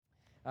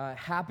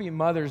Happy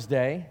Mother's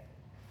Day,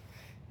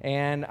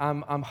 and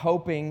I'm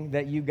hoping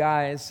that you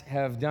guys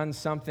have done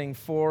something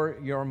for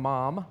your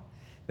mom,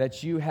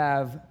 that you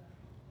have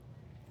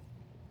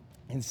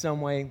in some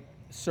way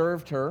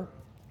served her.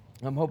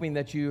 I'm hoping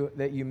that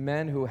you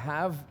men who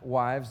have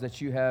wives,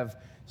 that you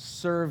have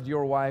served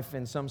your wife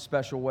in some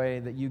special way,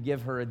 that you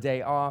give her a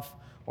day off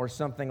or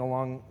something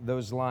along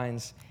those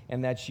lines,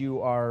 and that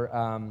you are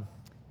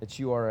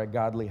a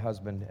godly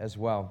husband as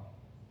well.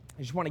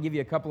 I just want to give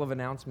you a couple of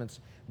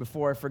announcements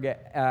before I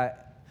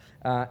forget.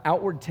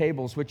 Outward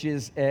Tables, which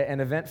is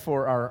an event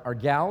for our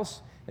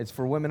gals. It's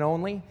for women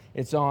only.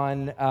 It's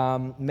on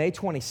May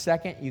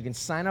 22nd. You can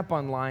sign up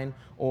online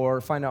or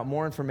find out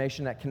more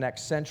information at Connect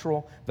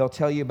Central. They'll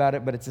tell you about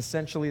it, but it's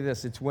essentially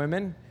this. It's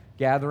women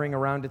gathering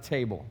around a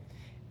table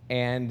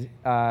and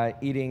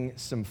eating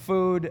some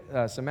food,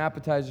 some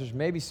appetizers,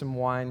 maybe some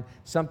wine,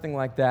 something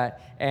like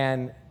that.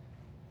 And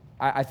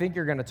I think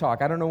you're going to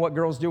talk. I don't know what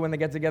girls do when they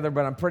get together,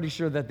 but I'm pretty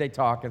sure that they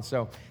talk, and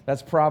so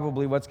that's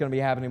probably what's going to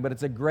be happening. But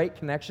it's a great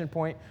connection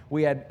point.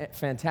 We had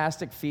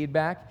fantastic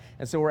feedback,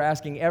 and so we're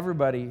asking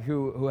everybody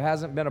who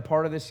hasn't been a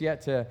part of this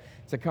yet to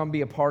come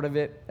be a part of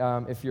it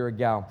if you're a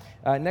gal.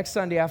 Next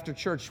Sunday after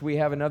church, we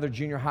have another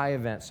junior high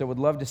event, so would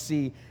love to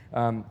see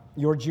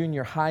your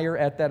junior higher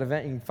at that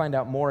event. You can find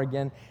out more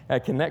again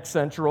at Connect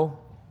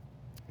Central.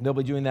 They'll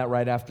be doing that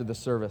right after the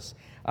service.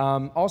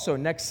 Also,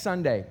 next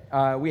Sunday,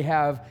 we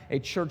have a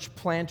church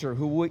planter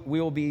who we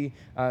will be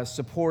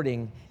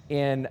supporting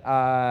in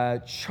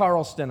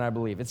Charleston, I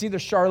believe. It's either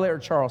Charlotte or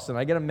Charleston.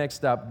 I get them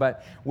mixed up,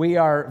 but we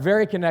are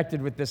very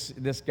connected with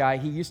this guy.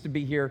 He used to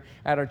be here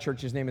at our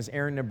church. His name is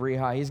Aaron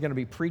Nabriha. He's going to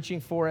be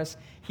preaching for us.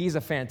 He's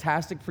a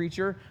fantastic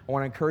preacher. I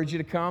want to encourage you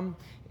to come,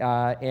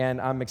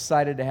 and I'm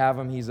excited to have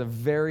him. He's a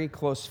very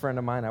close friend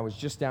of mine. I was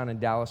just down in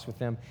Dallas with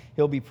him.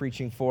 He'll be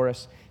preaching for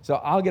us. So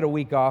I'll get a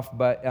week off,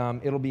 but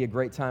it'll be a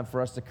great time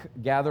for us to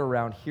gather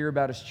around, hear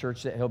about his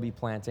church that he'll be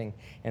planting,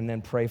 and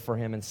then pray for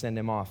him and send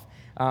him off.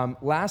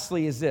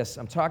 Lastly is this.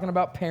 I'm talking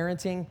about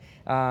parenting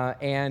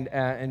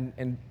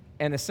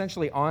and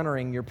essentially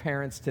honoring your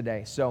parents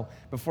today. So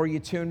before you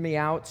tune me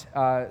out,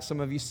 some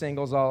of you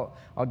singles, I'll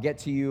get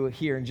to you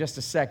here in just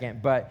a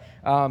second. But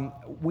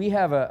we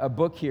have a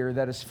book here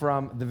that is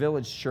from the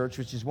Village Church,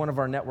 which is one of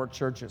our network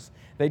churches.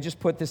 They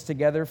just put this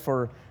together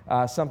for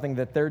something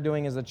that they're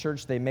doing as a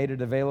church. They made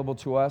it available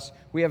to us.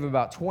 We have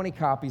about 20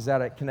 copies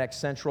out at Connect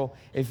Central.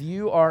 If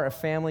you are a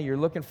family, you're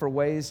looking for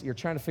ways, you're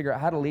trying to figure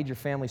out how to lead your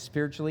family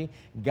spiritually.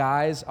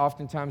 Guys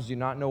oftentimes do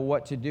not know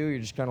what to do. You're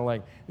just kind of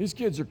like, these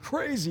kids are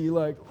crazy,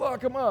 like,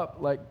 lock them up,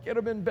 like, get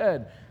them in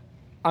bed.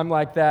 I'm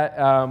like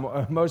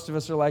that. Most of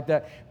us are like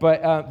that.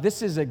 But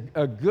this is a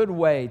good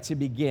way to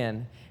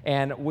begin.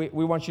 And we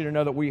want you to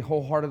know that we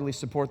wholeheartedly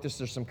support this.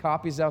 There's some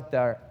copies out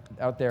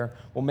there.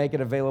 We'll make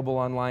it available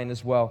online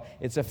as well.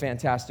 It's a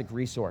fantastic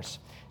resource.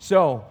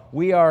 So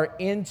we are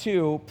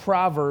into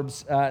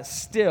Proverbs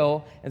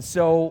still. And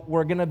so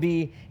we're going to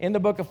be in the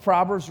book of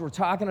Proverbs. We're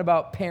talking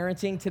about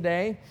parenting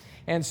today.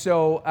 And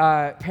so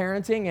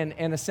parenting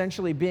and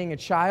essentially being a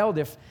child,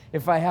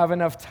 if I have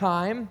enough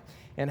time,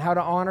 and how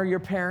to honor your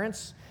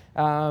parents.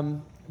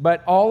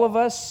 But all of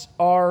us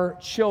are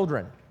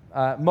children.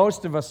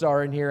 Most of us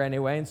are in here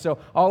anyway. And so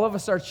all of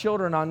us are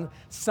children on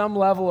some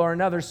level or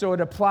another. So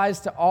it applies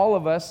to all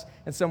of us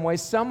in some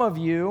ways. Some of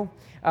you,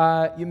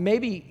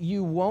 maybe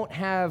you won't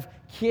have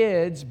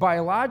kids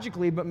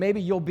biologically, but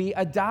maybe you'll be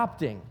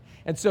adopting.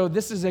 And so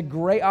this is a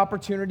great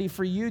opportunity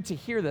for you to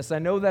hear this. I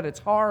know that it's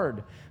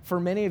hard for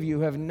many of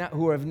you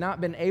who have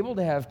not been able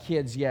to have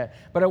kids yet,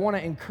 but I want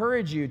to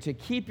encourage you to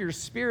keep your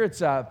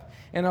spirits up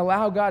and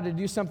allow God to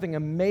do something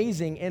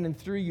amazing in and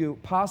through you,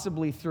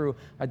 possibly through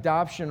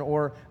adoption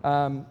or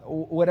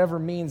whatever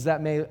means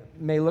that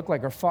may look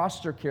like, or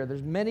foster care.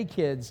 There's many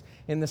kids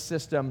in the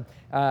system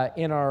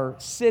in our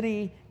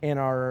city, in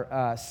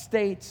our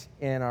state,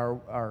 in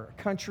our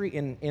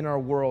country, in our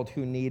world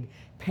who need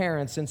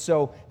parents. And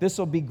so this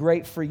will be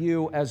great for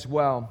you as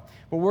well.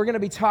 But we're going to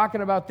be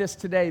talking about this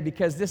today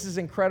because this is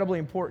incredibly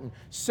important.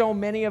 So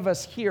many of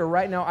us here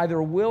right now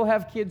either will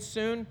have kids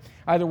soon,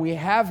 either we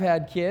have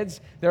had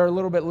kids, they're a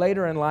little bit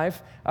later in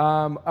life,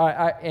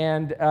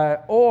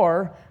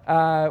 or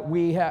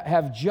we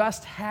have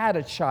just had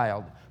a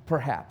child,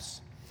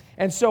 perhaps.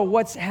 And so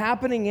what's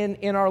happening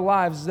in our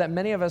lives is that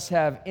many of us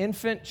have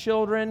infant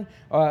children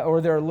or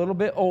they're a little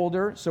bit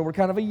older, so we're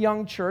kind of a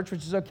young church,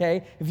 which is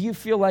okay. If you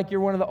feel like you're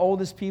one of the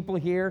oldest people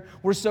here,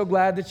 we're so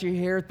glad that you're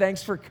here.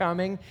 Thanks for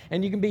coming.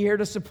 And you can be here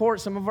to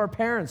support some of our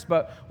parents,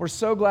 but we're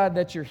so glad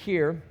that you're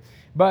here.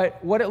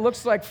 But what it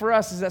looks like for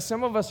us is that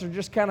some of us are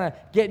just kind of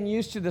getting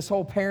used to this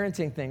whole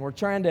parenting thing. We're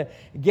trying to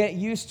get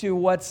used to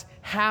what's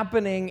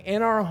happening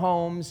in our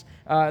homes.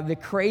 The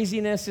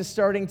craziness is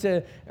starting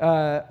to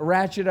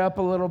ratchet up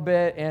a little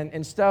bit,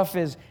 and stuff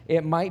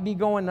it might be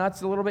going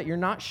nuts a little bit. You're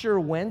not sure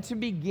when to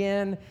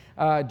begin.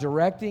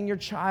 directing your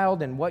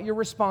child and what your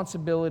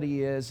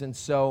responsibility is. And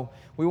so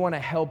we want to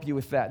help you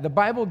with that. The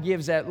Bible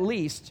gives at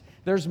least,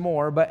 there's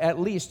more, but at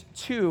least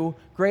 2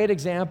 great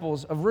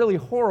examples of really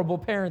horrible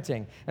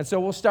parenting. And so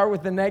we'll start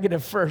with the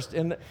negative first.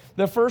 And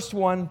the first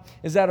one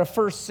is out of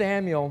 1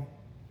 Samuel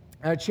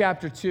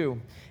chapter 2.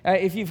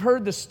 If you've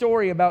heard the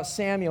story about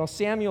Samuel,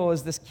 Samuel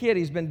is this kid.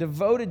 He's been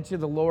devoted to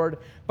the Lord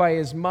by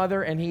his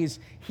mother, and he's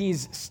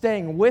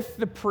staying with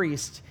the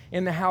priest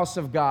in the house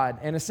of God.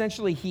 And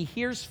essentially, he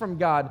hears from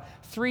God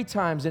 3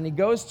 times, and he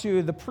goes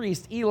to the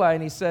priest, Eli,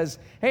 and he says,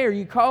 "Hey, are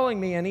you calling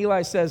me?" And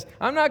Eli says,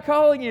 "I'm not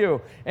calling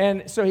you."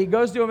 And so he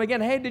goes to him again,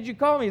 "Hey, did you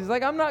call me?" He's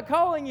like, "I'm not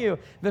calling you."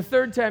 The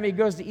 3rd time he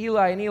goes to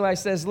Eli, and Eli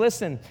says,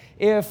 "Listen,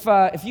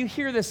 if you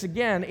hear this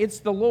again, it's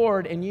the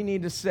Lord, and you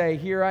need to say,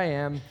 'Here I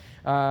am.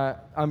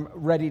 I'm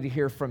ready to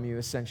hear from you,'"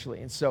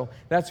 essentially. And so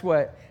that's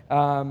what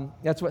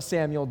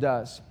Samuel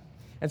does.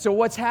 And so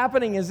what's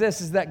happening is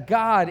that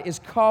God is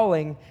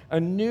calling a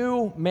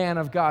new man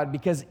of God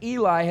because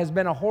Eli has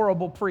been a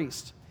horrible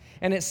priest.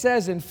 And it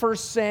says in 1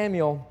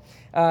 Samuel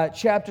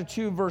chapter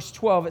 2, verse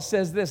 12, it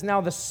says this,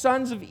 "Now the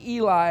sons of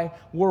Eli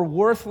were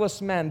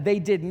worthless men. They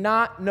did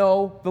not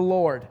know the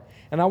Lord."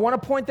 And I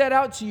want to point that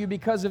out to you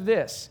because of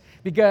this,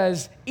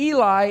 because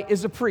Eli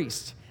is a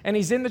priest. And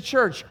he's in the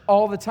church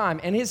all the time.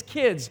 And his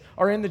kids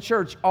are in the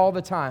church all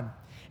the time.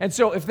 And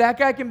so if that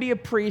guy can be a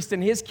priest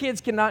and his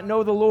kids cannot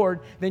know the Lord,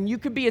 then you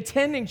could be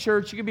attending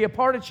church, you could be a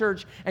part of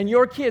church, and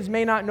your kids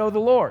may not know the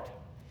Lord.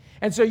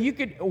 And so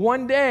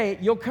one day,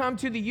 you'll come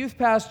to the youth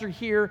pastor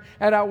here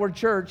at Outward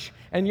Church,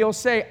 and you'll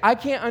say, "I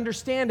can't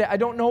understand it. I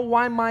don't know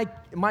why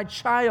my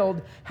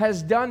child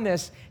has done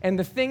this." And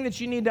the thing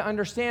that you need to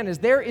understand is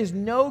there is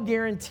no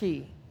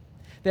guarantee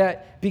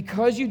that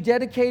because you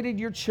dedicated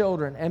your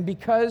children and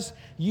because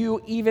you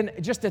even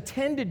just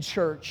attended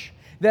church,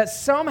 that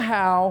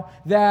somehow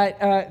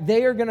that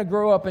they are going to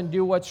grow up and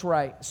do what's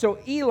right. So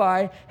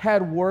Eli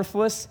had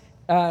worthless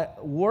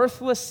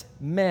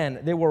men.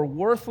 They were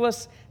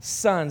worthless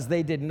sons.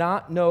 They did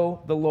not know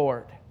the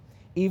Lord,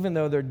 even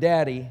though their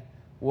daddy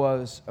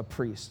was a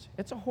priest.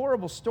 It's a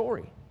horrible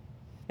story.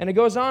 And it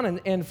goes on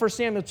in 1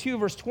 Samuel 2,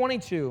 verse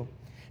 22.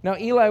 "Now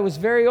Eli was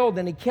very old,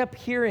 and he kept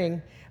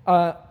hearing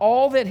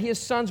all that his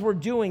sons were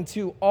doing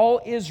to all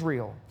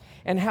Israel,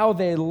 and how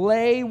they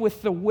lay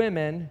with the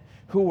women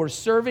who were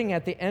serving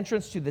at the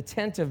entrance to the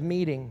tent of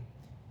meeting."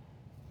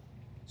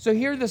 So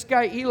here this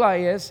guy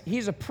Eli is.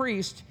 He's a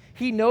priest.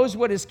 He knows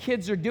what his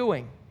kids are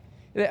doing.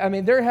 I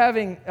mean, they're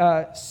having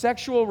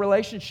sexual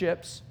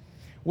relationships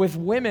with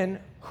women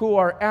who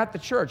are at the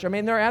church. I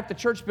mean, they're at the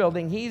church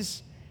building.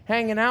 He's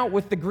hanging out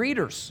with the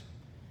greeters.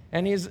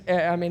 And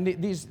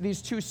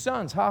these 2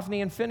 sons,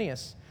 Hophni and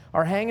Phinehas,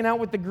 are hanging out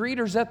with the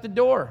greeters at the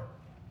door.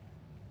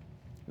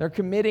 They're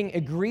committing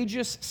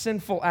egregious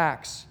sinful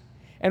acts.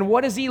 And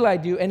what does Eli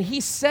do? And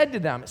he said to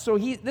them,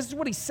 this is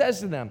what he says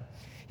to them.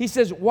 He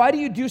says, "Why do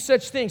you do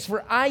such things?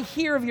 For I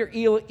hear of your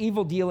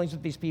evil dealings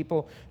with these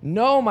people.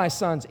 No, my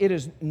sons, it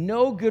is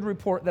no good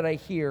report that I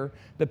hear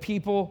the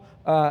people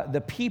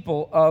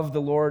of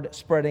the Lord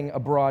spreading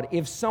abroad.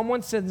 If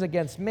someone sins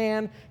against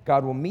man,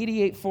 God will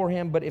mediate for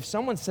him. But if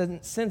someone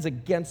sins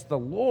against the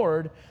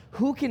Lord,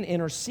 who can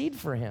intercede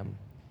for him?"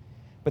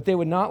 But they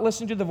would not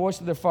listen to the voice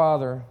of their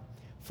father,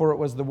 for it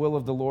was the will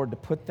of the Lord to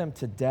put them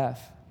to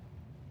death.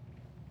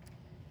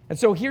 And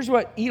so here's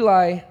what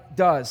Eli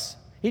does.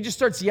 He just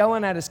starts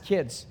yelling at his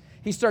kids.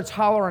 He starts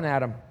hollering at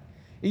them.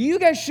 "You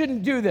guys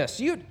shouldn't do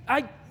this.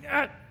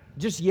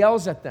 Just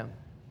yells at them.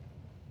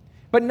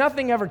 But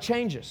nothing ever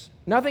changes.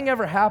 Nothing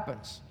ever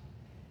happens.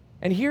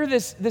 And here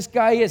this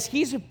guy is.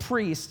 He's a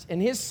priest,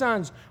 and his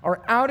sons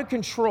are out of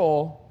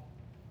control,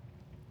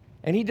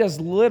 and he does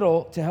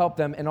little to help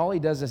them, and all he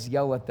does is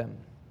yell at them.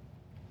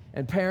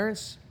 And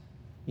parents,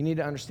 you need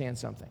to understand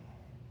something.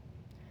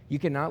 You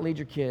cannot lead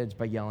your kids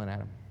by yelling at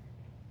them.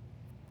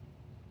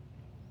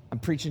 I'm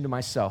preaching to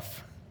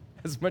myself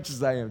as much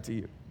as I am to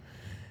you.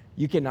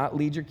 You cannot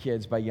lead your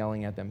kids by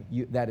yelling at them.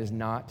 That is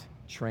not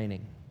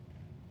training.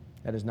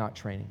 That is not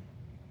training.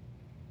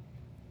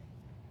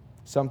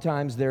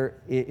 Sometimes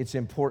it's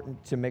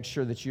important to make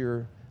sure that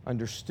you're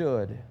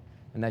understood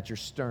and that you're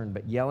stern,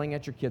 but yelling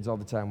at your kids all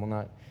the time will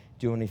not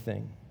do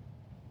anything.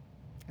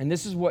 And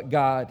this is what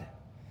God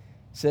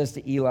says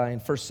to Eli in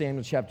 1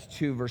 Samuel chapter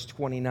 2, verse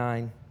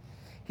 29.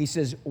 He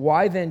says,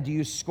 "Why then do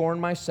you scorn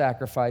my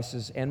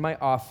sacrifices and my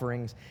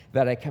offerings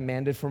that I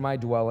commanded for my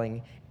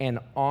dwelling, and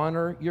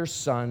honor your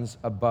sons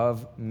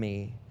above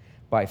me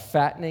by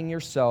fattening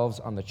yourselves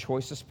on the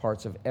choicest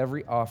parts of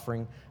every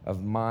offering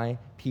of my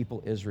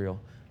people Israel?"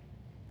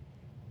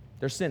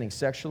 They're sinning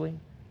sexually.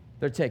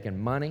 They're taking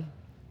money.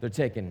 They're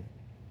taking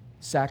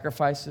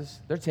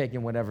sacrifices. They're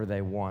taking whatever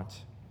they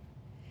want.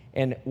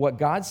 And what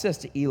God says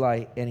to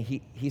Eli, and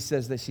he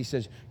says this, he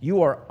says,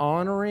 "You are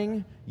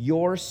honoring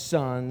your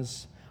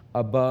sons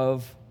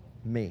above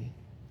me."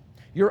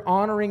 You're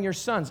honoring your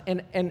sons.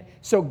 And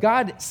so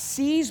God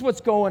sees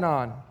what's going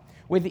on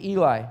with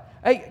Eli.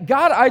 "Hey,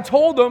 God, I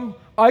told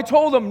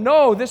him,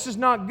 no, this is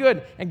not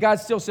good." And God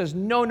still says,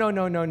 no.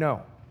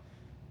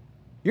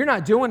 You're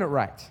not doing it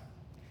right.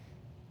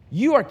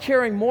 you are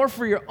caring more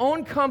for your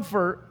own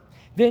comfort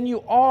than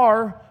you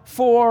are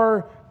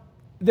for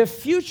the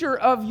future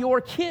of your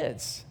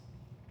kids.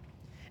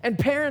 And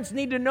parents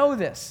need to know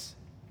this,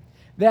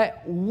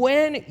 that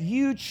when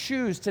you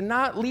choose to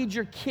not lead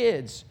your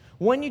kids,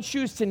 when you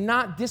choose to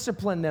not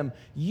discipline them,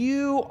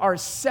 you are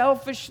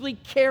selfishly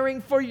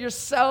caring for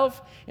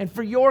yourself and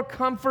for your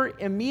comfort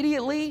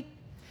immediately,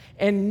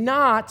 and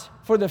not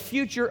for the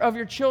future of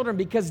your children,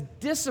 because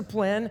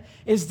discipline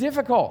is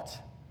difficult.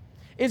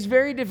 It's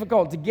very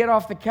difficult to get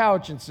off the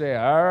couch and say,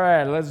 all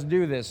right, let's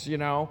do this, you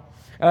know.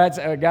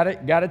 I got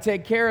to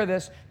take care of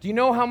this. Do you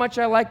know how much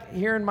I like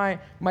hearing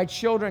my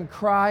children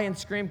cry and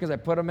scream because I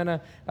put them in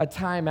a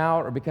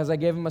timeout or because I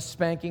gave them a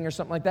spanking or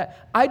something like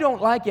that? I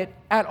don't like it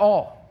at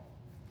all.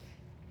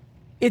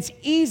 It's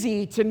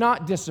easy to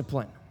not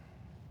discipline.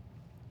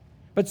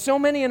 But so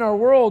many in our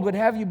world would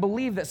have you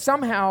believe that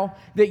somehow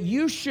that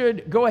you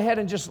should go ahead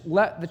and just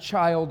let the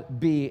child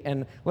be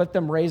and let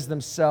them raise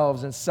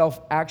themselves and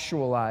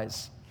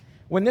self-actualize,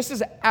 when this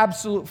is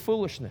absolute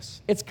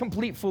foolishness. It's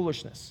complete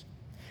foolishness.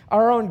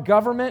 Our own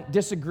government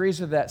disagrees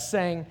with that,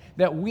 saying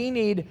that we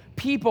need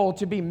people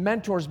to be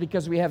mentors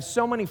because we have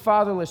so many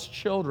fatherless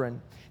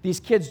children. These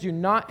kids do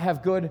not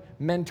have good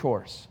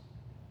mentors.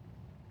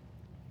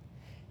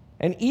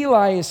 And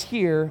Eli is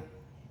here,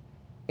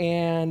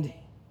 and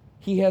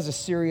he has a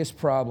serious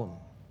problem.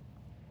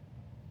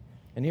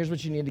 And here's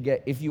what you need to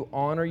get. If you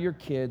honor your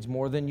kids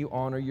more than you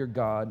honor your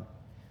God,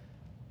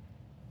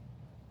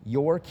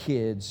 your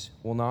kids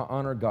will not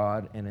honor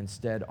God and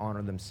instead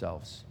honor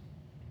themselves.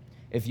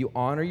 If you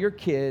honor your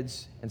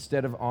kids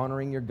instead of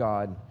honoring your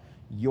God,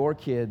 your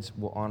kids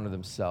will honor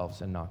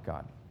themselves and not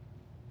God.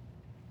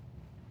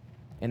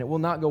 And it will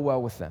not go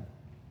well with them.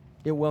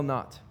 It will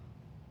not.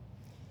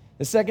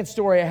 The second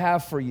story I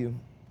have for you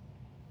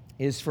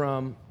is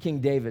from King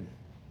David.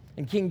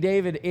 And King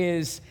David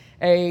is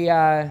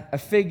a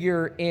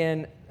figure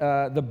in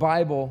the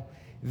Bible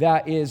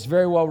that is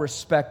very well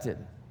respected.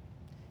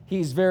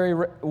 He's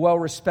very well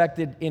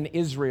respected in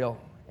Israel.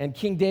 And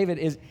King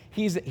David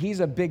he's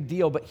a big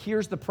deal. But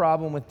here's the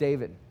problem with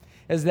David,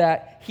 is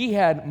that he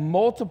had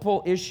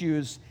multiple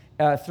issues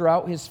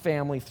throughout his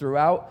family,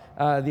 throughout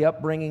the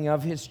upbringing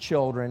of his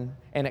children,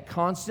 and it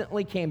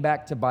constantly came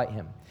back to bite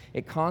him.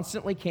 It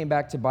constantly came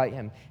back to bite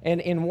him. And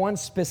in one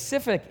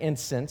specific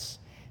instance,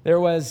 there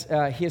was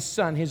his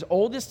son, his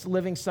oldest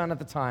living son at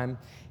the time,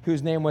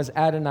 whose name was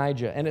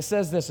Adonijah. And it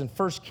says this in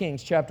 1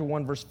 Kings chapter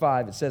 1, verse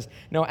 5. It says,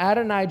 "Now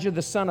Adonijah,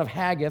 the son of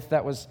Haggith,"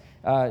 that was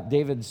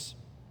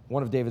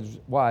one of David's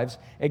wives,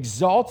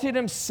 "exalted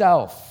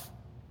himself."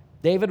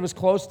 David was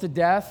close to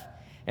death,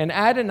 and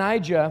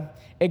Adonijah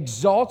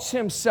exalts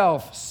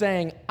himself,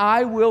 saying,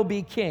 "I will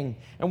be king."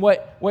 And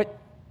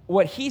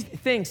what he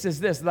thinks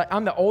is this: like,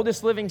 I'm the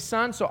oldest living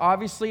son, so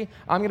obviously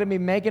I'm going to be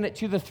making it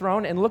to the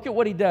throne. And look at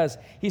what he does.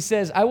 He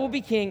says, "I will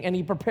be king," and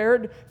he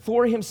prepared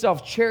for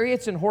himself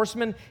chariots and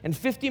horsemen and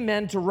 50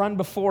 men to run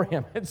before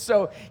him. And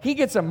so he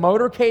gets a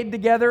motorcade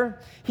together.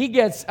 He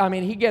gets, the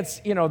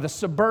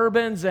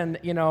Suburbans and,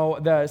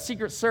 the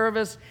Secret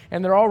Service,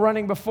 and they're all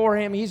running before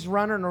him. He's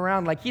running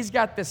around like he's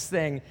got this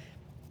thing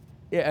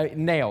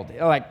nailed.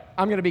 Like,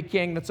 I'm going to be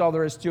king. That's all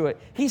there is to it.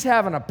 He's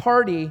having a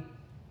party.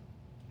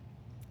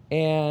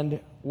 And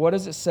what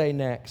does it say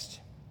next?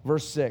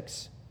 Verse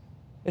 6.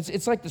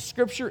 It's like the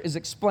scripture is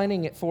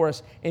explaining it for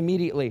us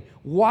immediately.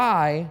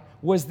 Why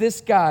was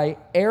this guy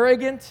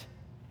arrogant?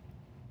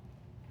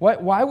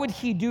 Why would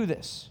he do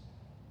this?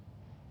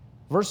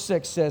 Verse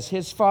 6 says,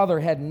 his father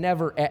had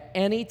never at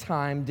any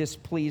time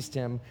displeased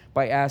him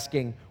by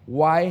asking,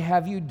 "Why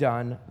have you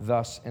done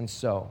thus and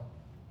so?"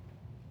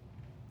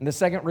 And the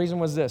second reason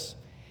was this: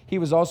 he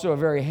was also a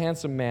very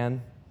handsome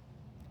man,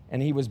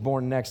 and he was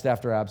born next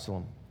after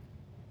Absalom.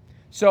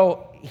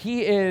 So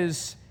he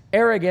is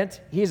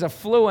arrogant, he's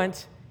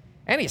affluent,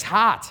 and he's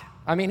hot.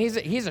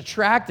 He's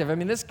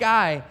attractive. This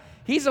guy,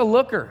 he's a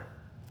looker.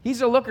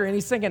 He's a looker, and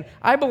he's thinking,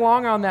 I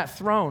belong on that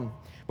throne.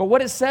 But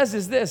what it says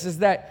is this, is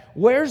that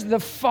where's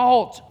the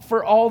fault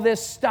for all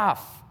this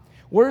stuff?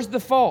 Where's the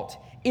fault?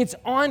 It's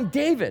on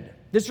David,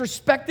 this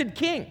respected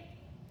king.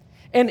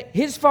 And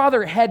his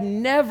father had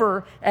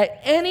never at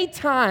any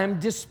time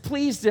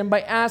displeased him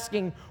by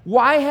asking,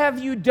 "Why have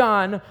you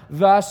done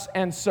thus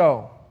and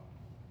so?"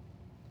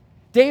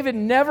 David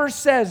never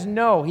says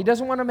no. He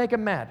doesn't want to make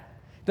him mad.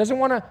 Doesn't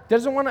want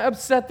to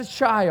upset the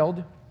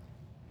child.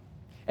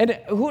 And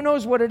who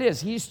knows what it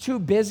is? He's too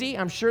busy.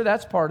 I'm sure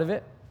that's part of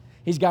it.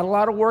 He's got a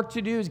lot of work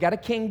to do. He's got a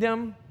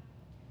kingdom.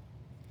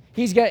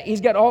 He's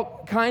got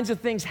all kinds of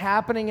things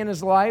happening in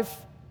his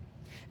life.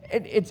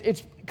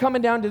 It's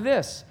coming down to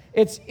this.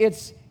 It's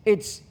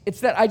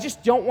that I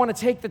just don't want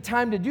to take the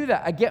time to do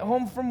that. I get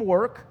home from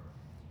work,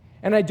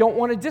 and I don't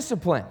want to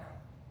discipline.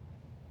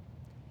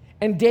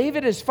 And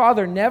David, his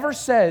father, never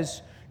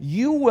says,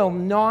 "You will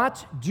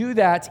not do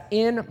that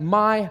in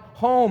my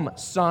home,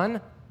 son."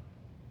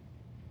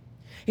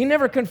 He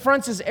never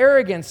confronts his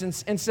arrogance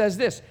and says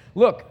this: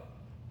 "Look,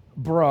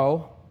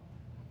 bro,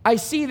 I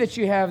see that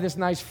you have this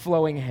nice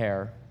flowing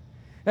hair,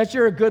 that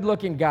you're a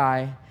good-looking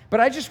guy, But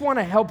I just want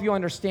to help you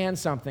understand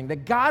something,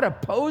 that God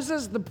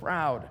opposes the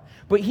proud,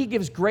 but he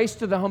gives grace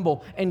to the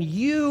humble. And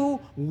you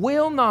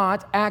will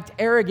not act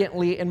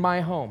arrogantly in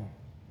my home.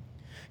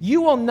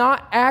 You will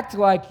not act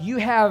like you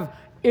have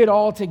it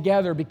all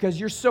together because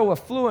you're so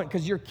affluent,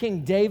 because you're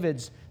King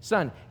David's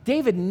son.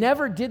 David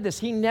never did this.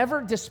 He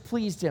never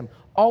displeased him.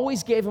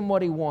 Always gave him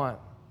what he wanted.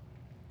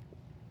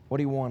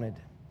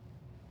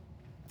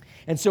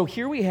 And so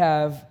here we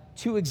have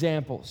two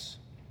examples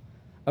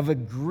of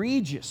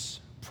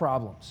egregious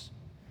problems.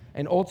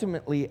 And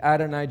ultimately,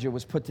 Adonijah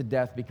was put to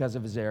death because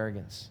of his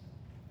arrogance,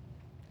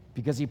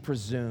 because he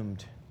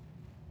presumed.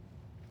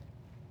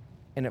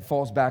 And it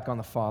falls back on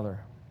the father.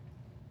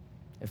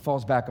 It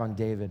falls back on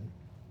David.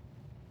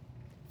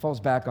 It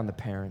falls back on the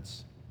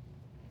parents.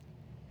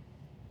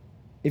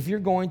 If you're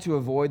going to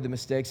avoid the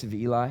mistakes of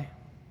Eli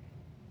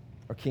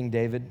or King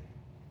David,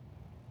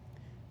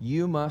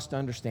 you must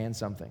understand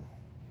something.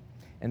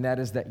 And that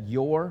is that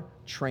your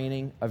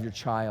training of your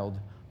child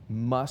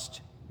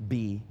must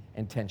be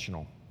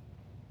intentional.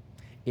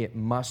 It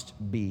must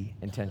be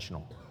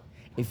intentional.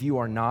 If you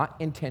are not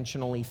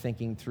intentionally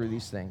thinking through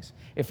these things,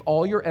 if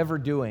all you're ever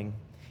doing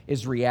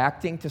is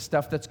reacting to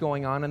stuff that's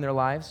going on in their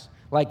lives,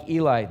 like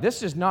Eli,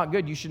 this is not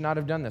good, you should not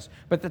have done this.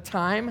 But the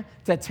time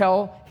to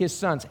tell his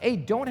sons, hey,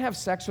 don't have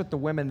sex with the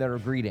women that are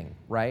greeting,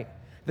 right?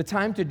 The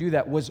time to do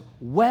that was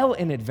well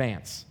in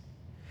advance.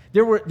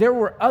 There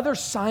were other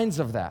signs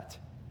of that.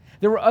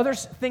 There were other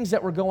things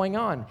that were going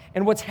on.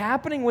 And what's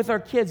happening with our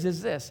kids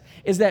is this,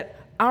 is that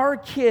our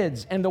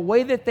kids and the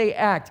way that they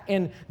act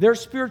and their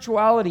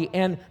spirituality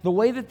and the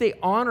way that they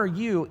honor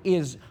you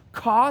is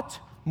caught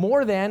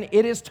more than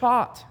it is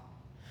taught.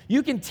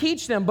 You can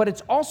teach them, but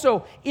it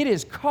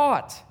is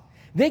caught.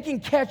 They can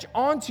catch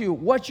onto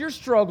what you're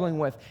struggling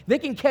with. They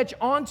can catch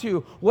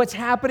onto what's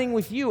happening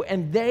with you,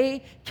 and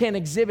they can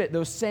exhibit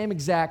those same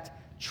exact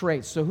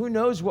traits. So who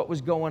knows what was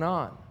going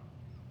on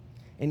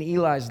in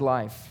Eli's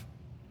life?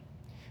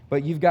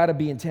 But you've got to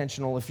be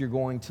intentional if you're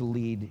going to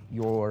lead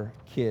your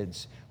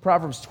kids.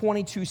 Proverbs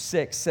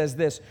 22:6 says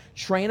this,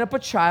 train up a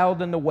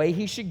child in the way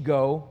he should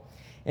go,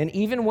 and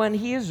even when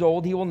he is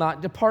old, he will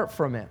not depart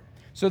from it.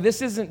 So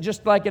this isn't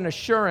just like an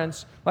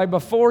assurance, like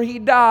before he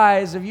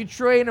dies, if you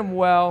train him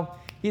well,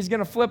 he's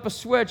going to flip a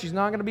switch. He's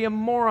not going to be a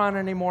moron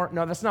anymore.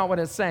 No, that's not what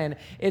it's saying.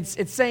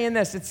 It's saying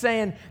this. It's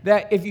saying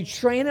that if you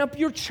train up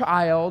your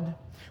child,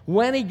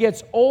 when he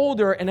gets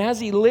older and as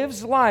he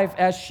lives life,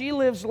 as she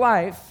lives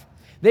life,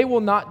 they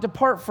will not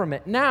depart from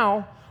it.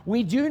 Now,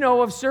 we do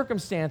know of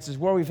circumstances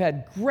where we've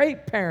had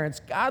great parents,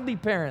 godly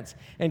parents,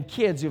 and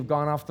kids who've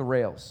gone off the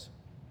rails.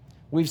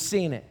 We've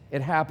seen it.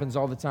 It happens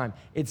all the time.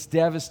 It's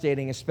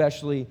devastating,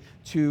 especially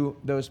to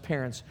those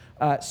parents.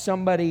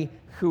 Somebody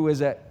who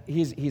is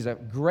he's a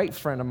great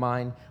friend of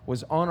mine,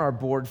 was on our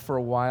board for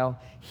a while.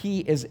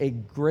 He is a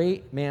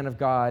great man of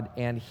God,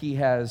 and he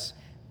has,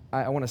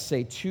 I want to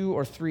say, 2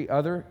 or 3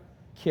 other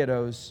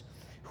kiddos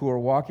who are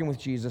walking with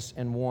Jesus,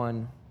 and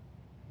one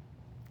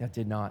that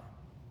did not.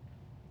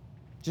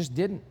 Just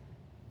didn't.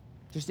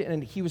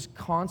 And he was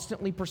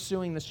constantly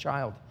pursuing this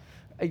child,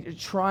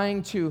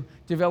 trying to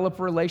develop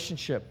a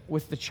relationship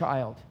with the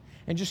child,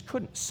 and just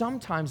couldn't.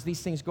 Sometimes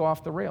these things go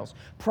off the rails.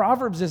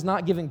 Proverbs is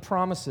not giving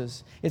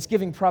promises, it's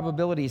giving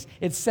probabilities.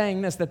 It's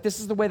saying that this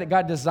is the way that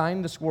God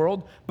designed this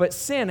world, but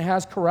sin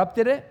has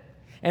corrupted it,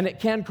 and it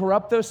can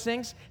corrupt those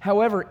things.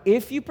 However,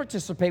 if you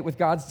participate with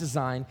God's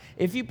design,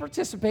 if you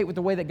participate with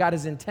the way that God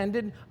has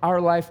intended our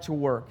life to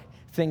work,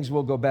 things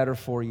will go better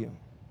for you.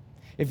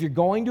 If you're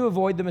going to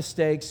avoid the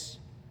mistakes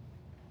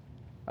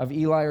of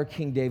Eli or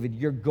King David,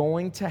 you're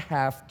going to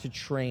have to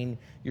train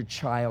your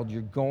child.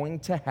 You're going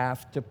to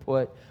have to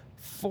put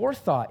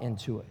forethought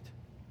into it.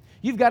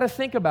 You've got to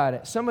think about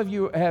it. Some of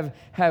you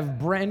have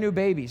brand new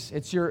babies.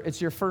 It's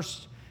your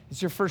first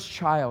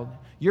child.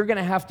 You're going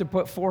to have to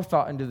put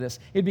forethought into this.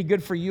 It'd be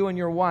good for you and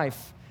your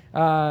wife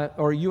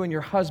or you and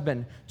your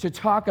husband to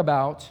talk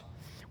about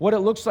what it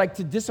looks like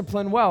to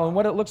discipline well, and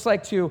what it looks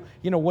like to,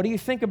 what do you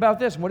think about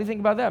this? What do you think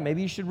about that?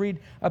 Maybe you should read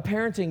a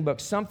parenting book,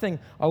 something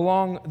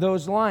along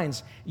those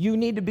lines. You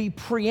need to be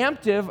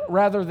preemptive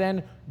rather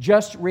than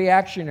just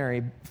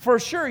reactionary. For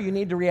sure, you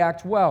need to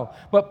react well,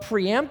 but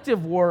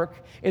preemptive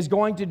work is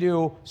going to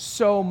do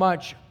so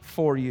much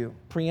for you.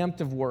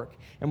 Preemptive work,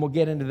 and we'll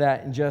get into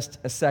that in just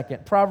a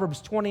second.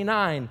 Proverbs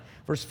 29,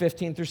 verse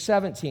 15 through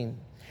 17.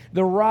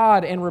 The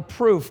rod and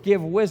reproof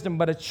give wisdom,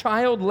 but a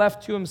child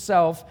left to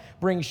himself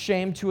brings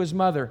shame to his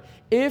mother.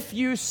 If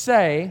you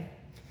say,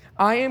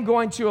 I am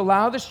going to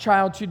allow this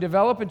child to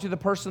develop into the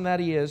person that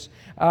he is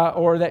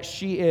or that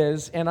she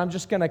is, and I'm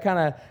just going to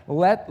kind of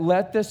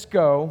let this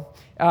go,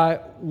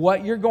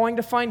 what you're going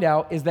to find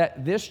out is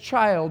that this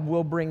child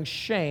will bring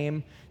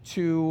shame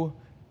to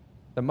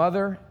the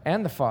mother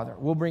and the father,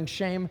 will bring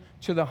shame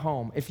to the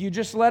home. If you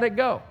just let it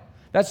go,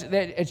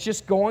 it's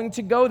just going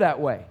to go that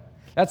way.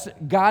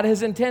 God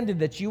has intended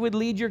that you would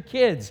lead your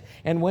kids,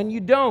 and when you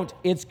don't,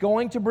 it's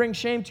going to bring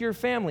shame to your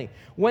family.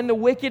 When the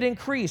wicked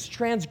increase,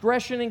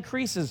 transgression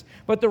increases,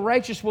 but the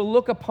righteous will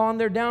look upon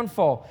their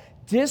downfall.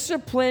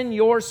 Discipline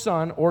your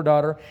son or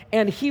daughter,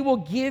 and he will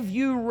give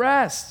you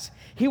rest.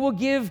 He will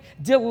give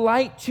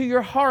delight to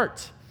your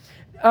heart.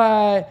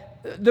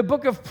 The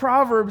book of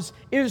Proverbs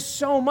is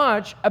so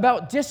much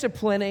about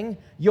disciplining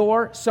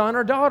your son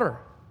or daughter.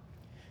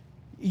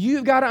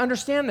 You've got to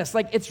understand this.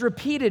 Like, it's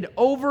repeated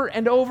over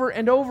and over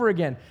and over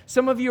again.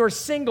 Some of you are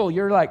single.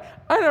 You're like,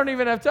 I don't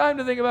even have time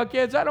to think about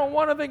kids. I don't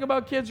want to think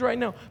about kids right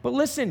now. But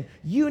listen,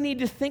 you need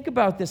to think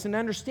about this and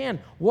understand,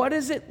 what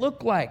does it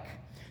look like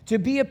to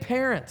be a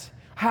parent?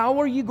 How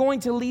are you going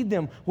to lead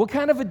them? What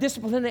kind of a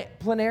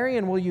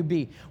disciplinarian will you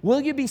be?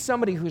 Will you be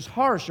somebody who's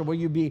harsh, or will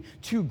you be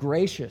too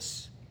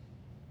gracious?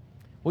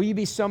 Will you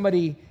be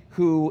somebody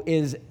who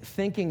is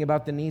thinking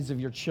about the needs of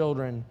your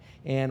children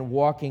and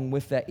walking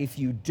with that? If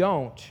you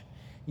don't,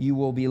 you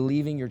will be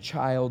leaving your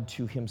child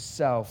to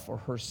himself or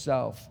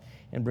herself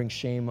and bring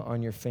shame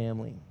on your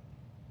family.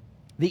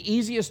 This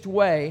is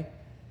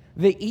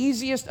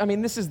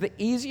the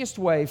easiest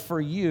way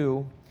for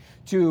you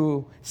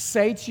to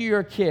say to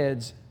your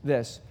kids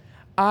this: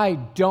 I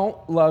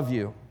don't love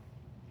you.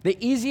 The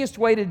easiest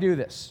way to do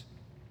this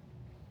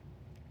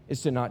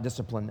is to not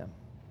discipline them.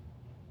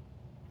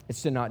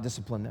 It's to not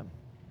discipline them.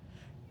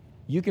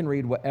 You can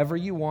read whatever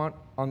you want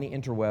on the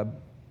interweb.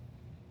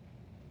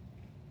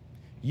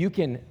 You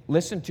can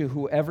listen to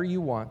whoever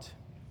you want.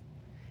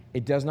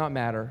 It does not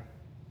matter.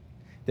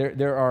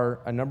 There are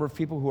a number of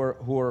people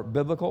who are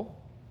biblical,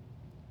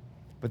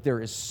 but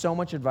there is so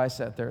much advice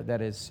out there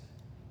that is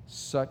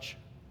such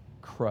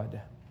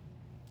crud.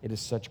 It is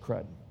such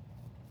crud.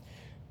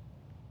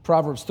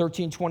 Proverbs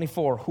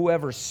 13:24,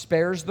 whoever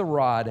spares the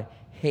rod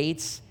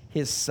hates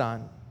his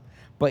son,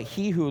 but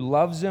he who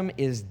loves him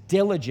is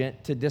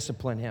diligent to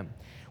discipline him.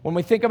 When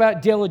we think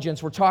about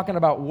diligence, we're talking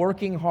about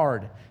working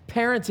hard.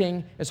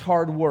 Parenting is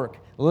hard work.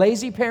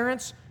 Lazy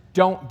parents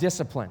don't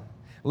discipline.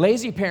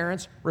 Lazy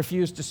parents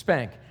refuse to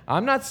spank.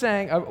 I'm not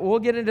saying, we'll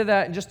get into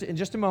that in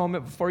just a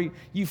moment before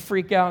you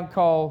freak out and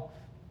call,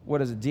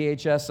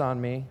 DHS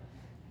on me.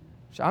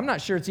 I'm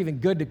not sure it's even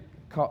good to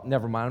call.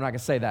 Never mind, I'm not going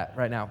to say that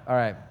right now. All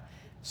right.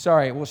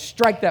 Sorry, we'll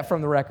strike that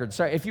from the record.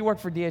 Sorry, if you work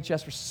for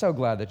DHS, we're so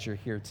glad that you're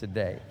here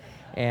today.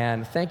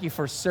 And thank you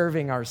for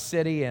serving our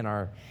city and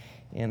our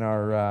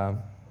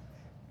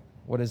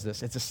what is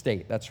this? It's a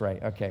state. That's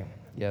right. Okay.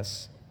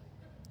 Yes.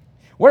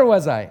 Where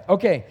was I?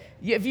 Okay.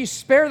 If you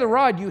spare the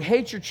rod, you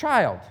hate your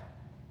child.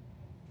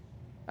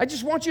 I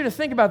just want you to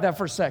think about that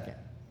for a second.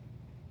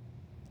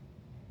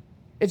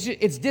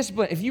 It's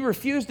discipline. If you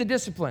refuse to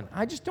discipline,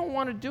 I just don't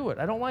want to do it.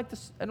 I don't like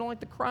this. I don't like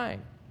the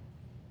crying.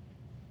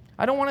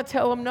 I don't want to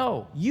tell them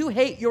no. You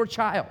hate your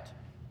child.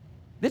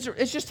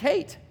 It's just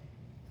hate.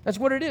 That's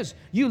what it is.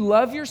 You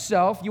love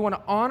yourself. You want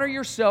to honor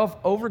yourself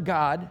over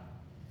God.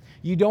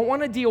 You don't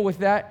want to deal with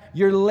that.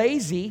 You're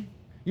lazy.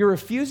 You're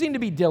refusing to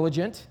be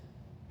diligent.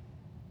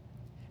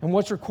 And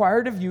what's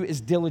required of you is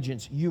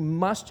diligence. You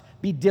must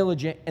be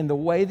diligent in the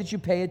way that you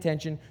pay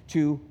attention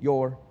to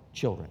your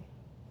children.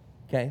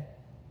 Okay?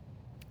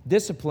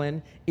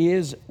 Discipline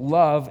is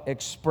love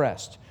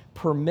expressed.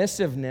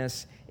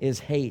 Permissiveness is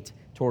hate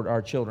toward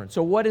our children.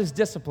 So what is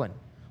discipline?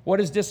 What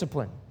is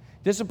discipline?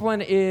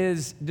 Discipline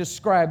is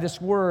described, this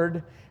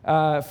word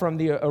from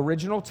the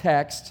original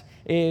text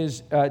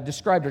is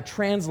described or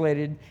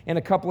translated in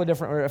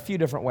a few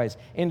different ways.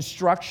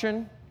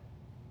 Instruction,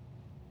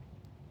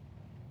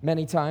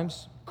 many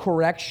times.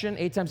 Correction,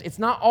 8 times. It's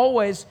not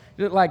always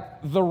like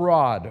the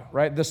rod,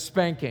 right? The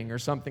spanking or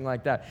something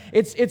like that.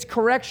 It's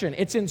correction.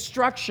 It's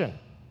instruction.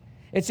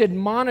 It's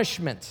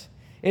admonishment.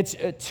 It's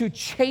to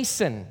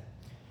chasten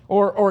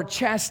or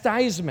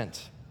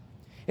chastisement.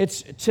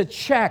 It's to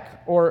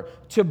check or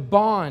to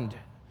bond,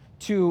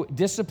 to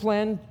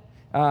discipline.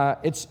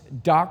 It's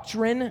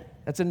doctrine.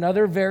 That's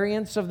another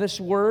variance of this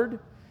word.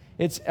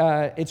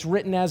 It's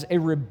written as a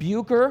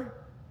rebuker,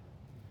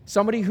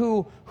 somebody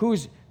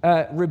who's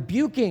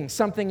rebuking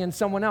something in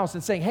someone else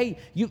and saying, hey,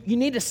 you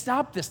need to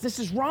stop this. This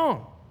is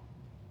wrong.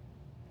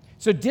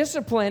 So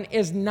discipline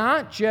is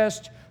not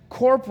just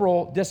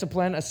corporal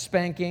discipline, a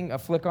spanking, a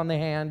flick on the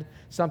hand,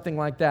 something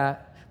like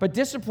that. But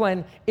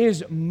discipline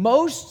is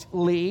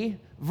mostly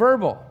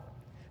verbal.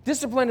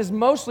 Discipline is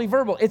mostly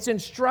verbal. It's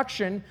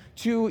instruction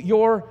to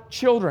your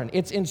children.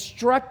 It's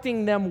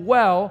instructing them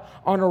well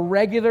on a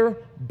regular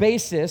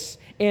basis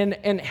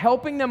and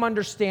helping them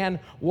understand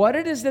what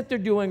it is that they're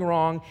doing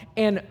wrong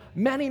and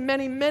many,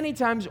 many, many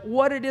times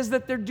what it is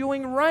that they're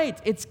doing right.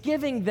 It's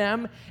giving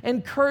them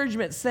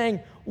encouragement,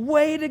 saying,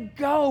 way to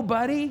go,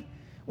 buddy.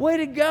 Way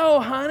to go,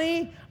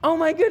 honey. Oh,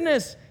 my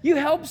goodness. You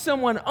helped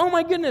someone. Oh,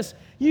 my goodness.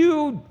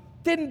 You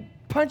didn't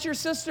punch your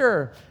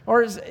sister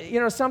or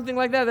something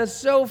like that. That's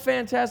so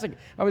fantastic.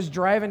 I was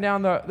driving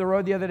down the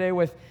road the other day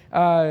with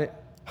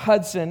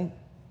Hudson,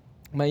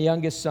 my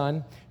youngest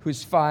son,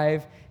 who's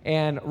 5,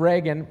 and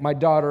Reagan, my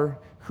daughter,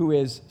 who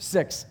is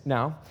 6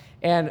 now.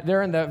 And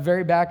they're in the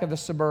very back of the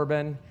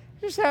Suburban,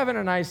 just having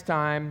a nice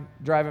time,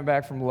 driving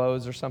back from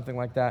Lowe's or something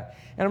like that.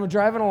 And I'm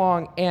driving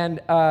along, and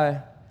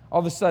all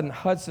of a sudden,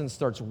 Hudson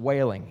starts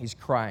wailing. He's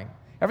crying.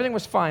 Everything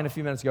was fine a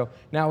few minutes ago.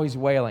 Now he's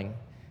wailing.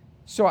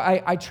 So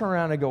I turn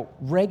around and go,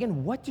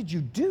 Reagan, what did you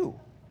do?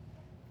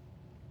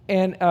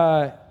 And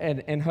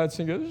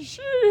Hudson goes,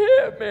 she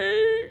hit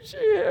me. She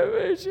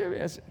hit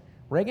me. I said,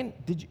 Reagan,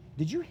 did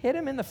you hit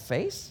him in the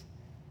face?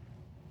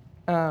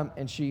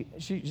 And she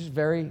just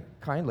very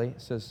kindly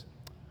says,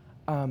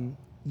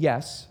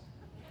 yes.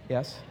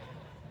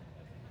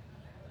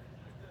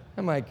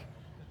 I'm like,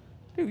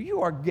 dude,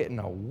 you are getting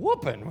a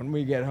whooping when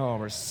we get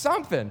home or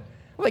something.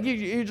 Like,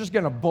 you're just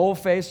going to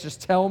bullface,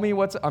 just tell me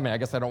I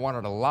guess I don't want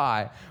her to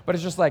lie, but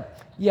it's just like,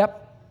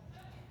 yep.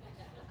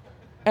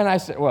 And I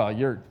said, well,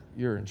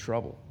 you're in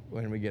trouble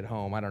when we get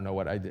home. I don't know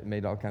what I did,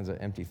 made all kinds of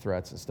empty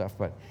threats and stuff,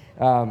 but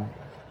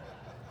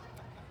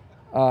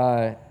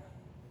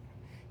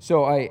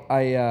so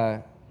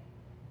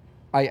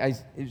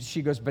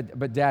she goes,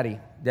 but Daddy,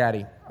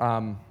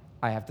 I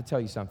have to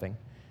tell you something.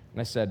 And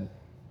I said,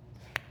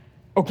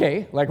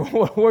 okay, like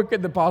what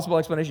could the possible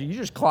explanation? You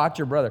just clocked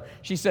your brother.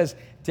 She says,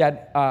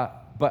 Dad,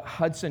 but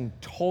Hudson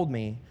told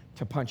me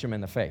to punch him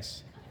in the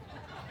face.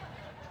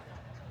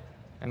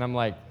 And I'm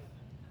like,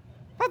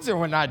 Hudson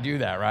would not do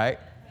that, right?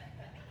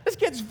 This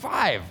kid's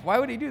 5. Why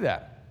would he do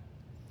that?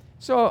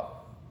 So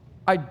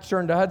I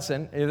turned to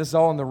Hudson. This is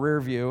all in the rear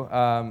view.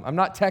 I'm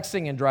not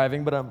texting and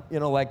driving, but I'm,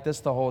 like this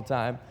the whole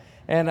time.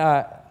 And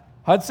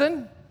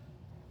Hudson,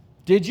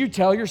 did you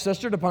tell your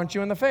sister to punch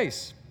you in the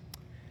face?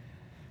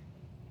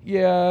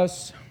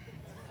 Yes.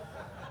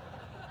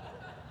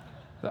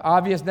 The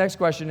obvious next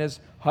question is,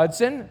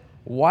 Hudson,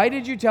 why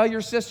did you tell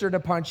your sister to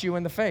punch you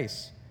in the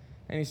face?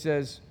 And he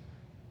says,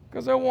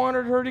 because I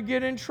wanted her to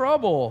get in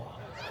trouble.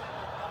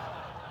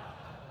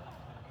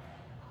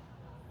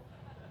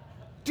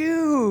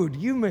 Dude,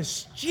 you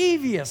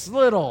mischievous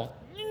little...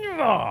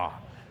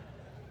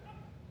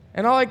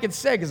 And all I could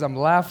say, because I'm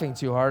laughing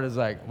too hard, is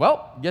like,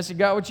 well, guess you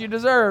got what you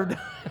deserved.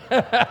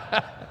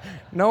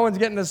 No one's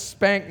getting a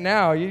spank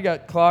now. You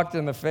got clocked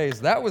in the face.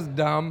 That was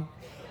dumb.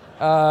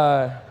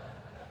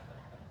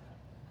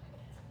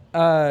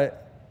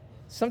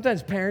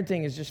 Sometimes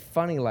parenting is just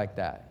funny like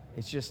that.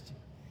 It's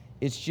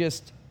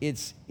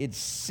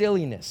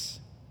silliness.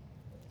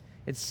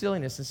 It's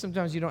silliness. And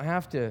sometimes you don't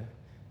have to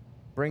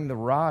bring the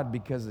rod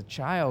because the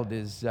child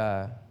is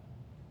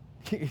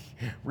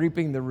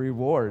reaping the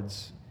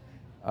rewards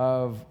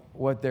of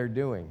what they're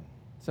doing.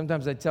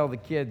 Sometimes I tell the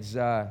kids,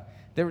 there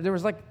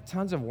was like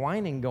tons of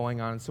whining going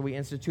on, so we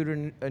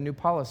instituted a new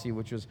policy,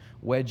 which was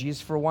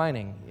wedgies for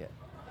whining.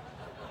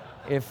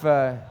 If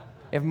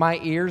my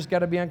ears got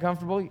to be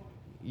uncomfortable,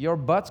 your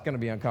butt's going to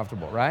be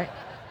uncomfortable, right?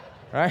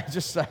 Right?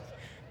 Just like,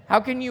 how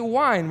can you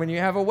whine when you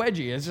have a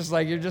wedgie? It's just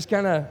like you're just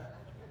kind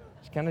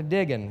of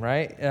digging,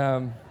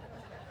 right?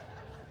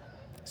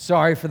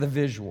 Sorry for the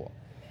visual.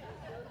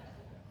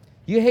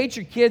 You hate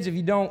your kids if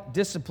you don't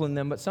discipline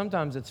them, but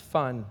sometimes it's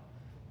fun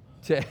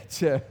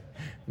to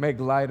make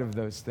light of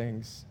those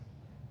things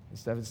and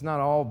stuff. It's not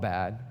all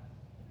bad.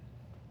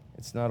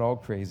 It's not all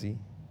crazy.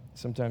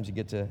 Sometimes you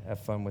get to have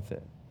fun with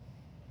it.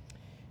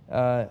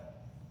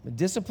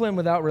 Discipline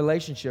without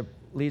relationship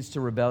leads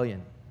to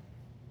rebellion.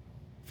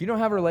 If you don't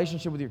have a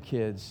relationship with your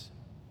kids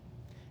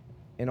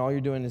and all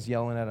you're doing is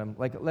yelling at them,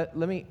 like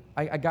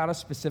I gotta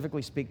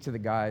specifically speak to the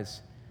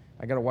guys.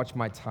 I gotta watch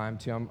my time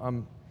too.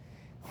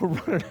 We're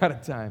running out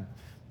of time.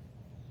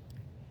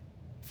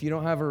 If you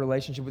don't have a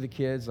relationship with the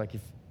kids, like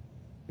if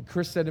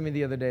Chris said to me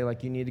the other day,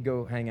 like, you need to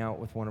go hang out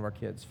with one of our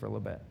kids for a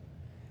little bit.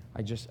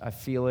 I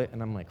feel it,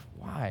 and I'm like,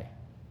 why?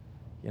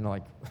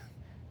 Like,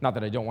 not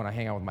that I don't want to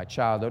hang out with my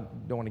child.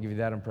 Don't want to give you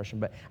that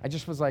impression, but I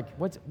just was like,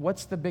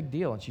 what's the big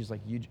deal? And she's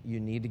like, you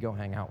need to go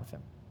hang out with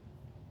him.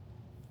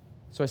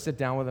 So I sit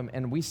down with him,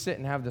 and we sit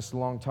and have this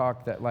long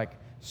talk that, like,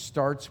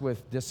 starts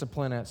with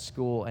discipline at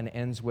school and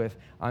ends with,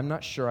 I'm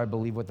not sure I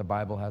believe what the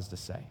Bible has to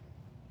say.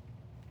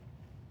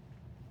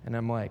 And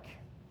I'm like,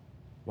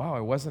 wow, I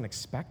wasn't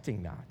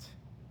expecting that.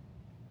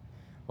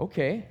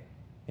 Okay.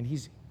 And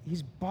he's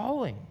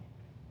bawling.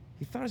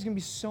 He thought I was going to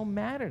be so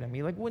mad at him.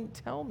 He wouldn't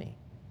tell me.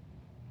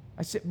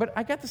 I said, but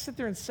I got to sit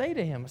there and say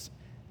to him,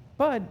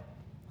 Bud,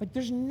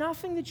 there's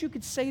nothing that you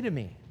could say to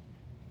me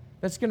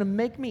that's going to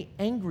make me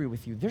angry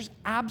with you. There's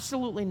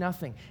absolutely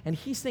nothing. And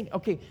he's thinking,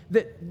 okay,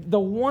 the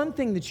one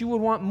thing that you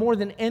would want more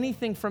than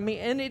anything from me,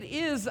 and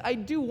I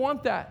do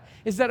want that,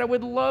 is that I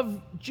would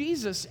love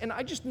Jesus, and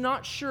I'm just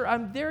not sure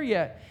I'm there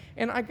yet.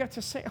 And I got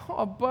to say,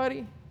 oh,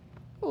 buddy,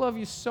 I love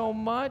you so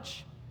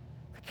much.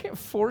 I can't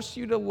force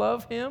you to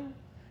love him.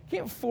 I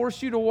can't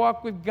force you to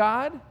walk with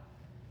God.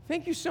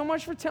 Thank you so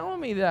much for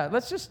telling me that.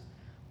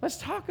 Let's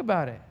talk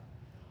about it.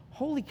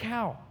 Holy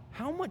cow,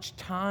 how much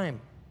time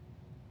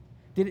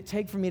did it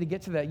take for me to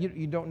get to that?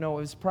 You don't know.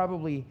 It was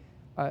probably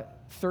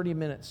 30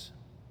 minutes,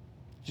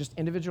 just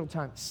individual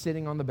time,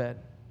 sitting on the bed.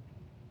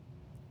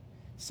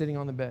 Sitting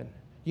on the bed.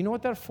 You know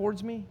what that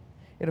affords me?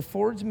 It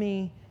affords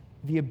me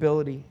the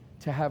ability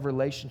to have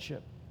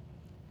relationship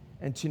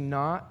and to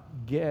not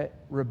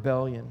get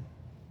rebellion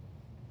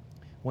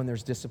when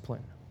there's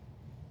discipline.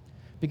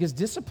 Because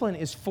discipline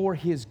is for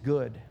his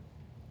good.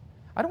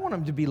 I don't want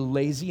him to be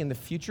lazy in the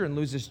future and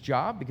lose his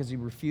job because he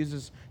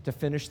refuses to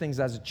finish things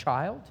as a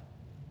child.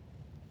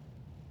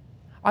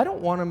 I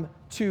don't want him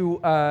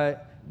to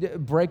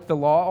break the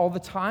law all the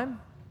time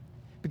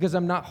because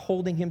I'm not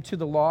holding him to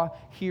the law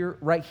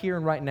right here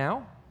and right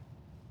now.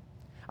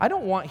 I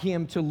don't want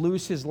him to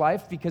lose his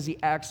life because he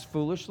acts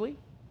foolishly.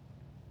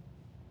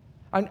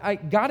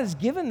 God has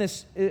given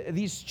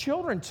these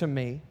children to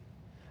me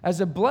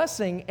as a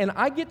blessing, and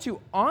I get to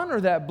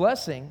honor that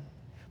blessing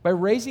by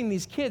raising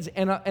these kids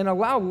and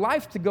allow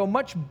life to go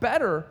much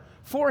better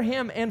for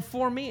him and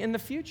for me in the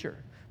future.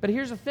 But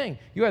here's the thing.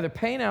 You either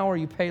pay now or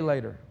you pay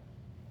later.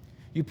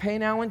 You pay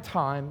now in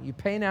time. You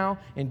pay now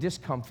in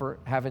discomfort,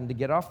 having to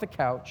get off the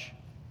couch,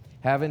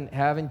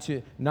 having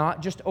to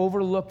not just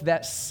overlook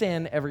that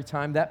sin every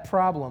time, that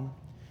problem,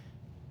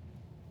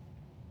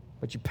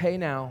 but you pay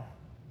now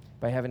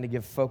by having to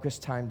give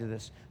focused time to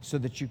this so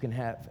that you can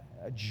have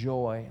a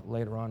joy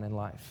later on in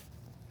life.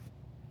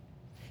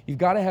 You've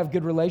got to have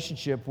good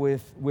relationship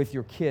with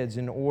your kids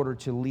in order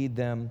to lead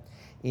them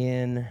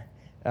in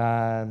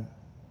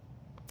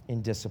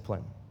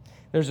discipline.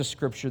 There's a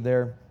scripture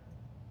there.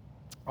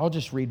 I'll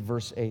just read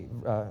verse 8,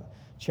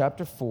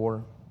 chapter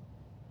 4,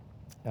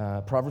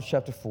 Proverbs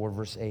chapter 4,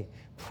 verse 8.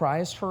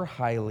 Prize her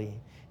highly,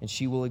 and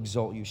she will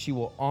exalt you. She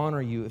will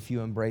honor you if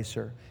you embrace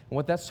her. And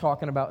what that's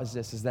talking about is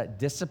this, is that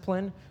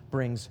discipline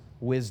brings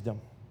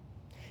wisdom.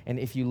 And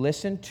if you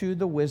listen to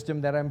the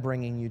wisdom that I'm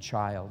bringing you,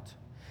 child,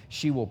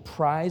 she will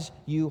prize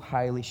you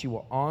highly. She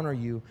will honor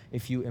you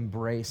if you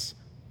embrace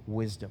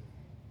wisdom.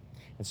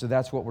 And so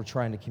that's what we're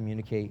trying to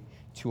communicate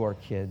to our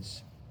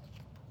kids.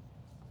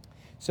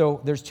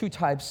 So there's two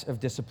types of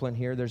discipline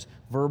here. There's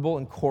verbal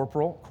and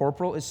corporal.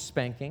 Corporal is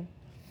spanking.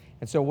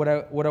 And so what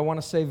I want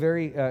to say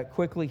very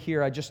quickly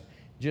here,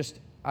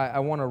 I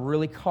want to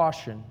really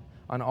caution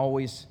on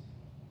always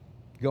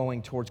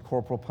going towards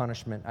corporal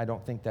punishment. I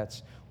don't think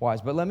that's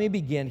wise. But let me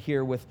begin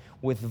here with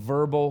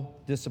verbal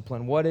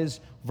discipline. What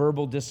is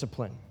verbal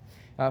discipline?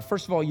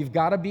 First of all, you've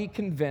got to be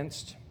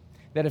convinced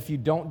that if you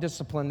don't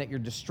discipline, that you're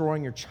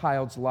destroying your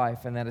child's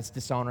life and that it's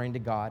dishonoring to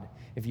God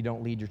if you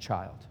don't lead your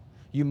child.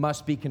 You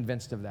must be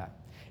convinced of that.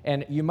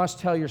 And you must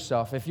tell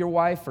yourself, if your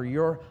wife or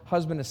your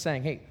husband is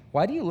saying, hey,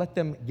 why do you let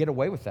them get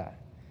away with that?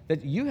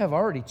 That you have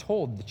already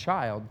told the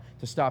child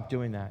to stop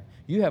doing that.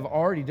 You have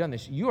already done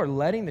this. You are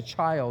letting the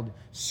child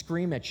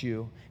scream at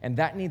you, and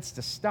that needs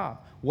to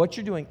stop. What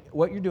you're doing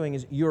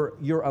is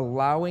you're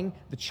allowing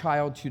the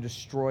child to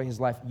destroy his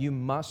life. You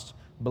must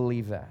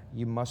believe that.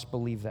 You must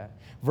believe that.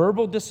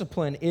 Verbal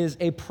discipline is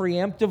a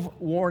preemptive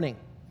warning.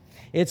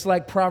 It's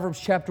like Proverbs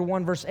chapter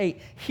 1, verse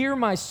 8. Hear,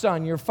 my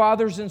son, your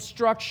father's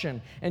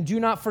instruction, and do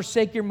not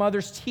forsake your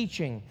mother's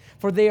teaching,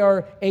 for they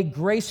are a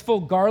graceful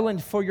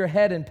garland for your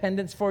head and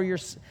pendants for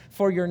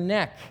your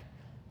neck.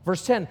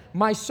 Verse 10,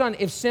 my son,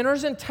 if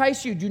sinners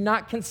entice you, do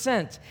not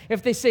consent.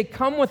 If they say,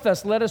 come with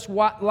us, let us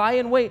lie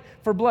in wait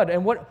for blood.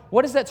 And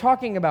what is that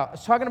talking about?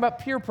 It's talking about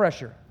peer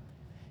pressure.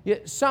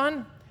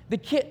 Son, the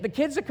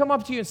kids that come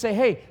up to you and say,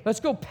 hey, let's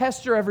go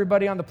pester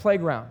everybody on the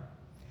playground.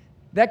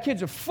 That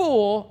kid's a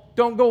fool,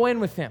 don't go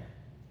in with him.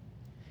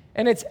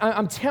 And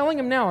I'm telling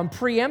him now, I'm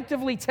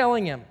preemptively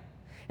telling him.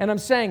 And I'm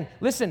saying,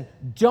 listen,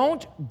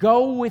 don't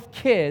go with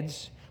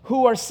kids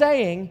who are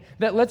saying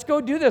that let's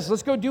go do this,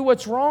 let's go do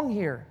what's wrong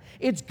here.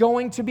 It's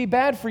going to be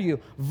bad for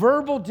you.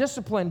 Verbal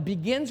discipline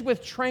begins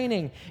with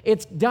training.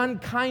 It's done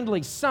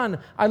kindly. Son,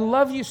 I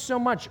love you so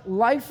much.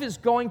 Life is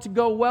going to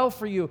go well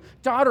for you.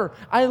 Daughter,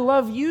 I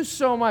love you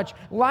so much.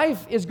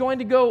 Life is going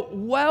to go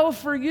well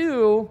for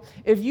you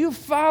if you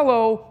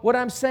follow what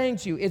I'm saying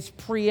to you. It's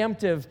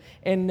preemptive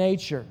in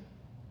nature.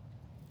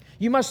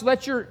 You must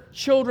let your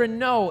children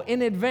know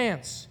in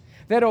advance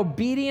that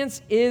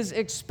obedience is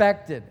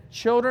expected.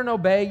 Children,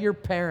 obey your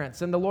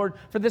parents. And the Lord,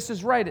 for this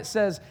is right, it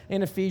says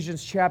in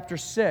Ephesians chapter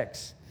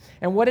 6.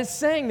 And what it's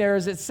saying there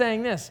is it's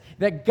saying this,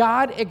 that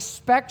God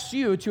expects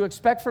you to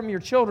expect from your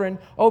children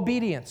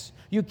obedience.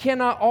 You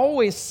cannot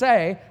always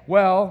say,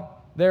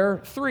 well,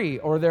 they're 3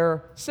 or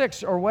they're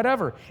 6 or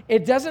whatever.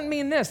 It doesn't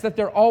mean this, that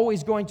they're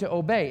always going to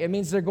obey. It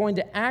means they're going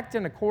to act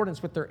in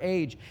accordance with their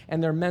age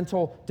and their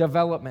mental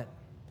development.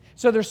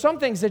 So there's some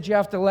things that you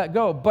have to let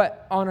go.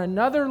 But on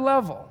another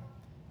level,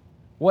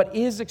 what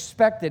is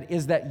expected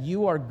is that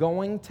you are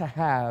going to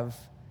have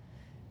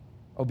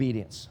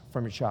obedience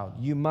from your child.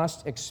 You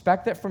must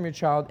expect that from your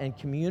child and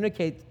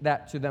communicate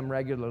that to them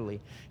regularly.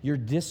 You're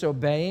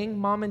disobeying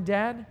mom and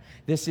dad.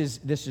 This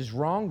is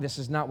wrong. This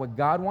is not what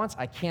God wants.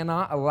 I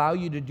cannot allow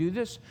you to do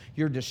this.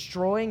 You're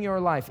destroying your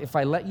life. If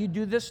I let you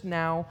do this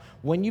now,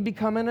 when you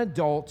become an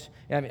adult,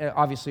 I mean,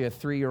 obviously a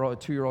 3-year-old, a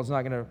 2-year-old is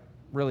not going to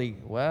really,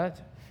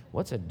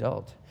 what's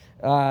adult?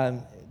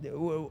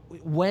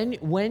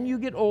 When you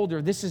get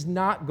older, this is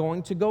not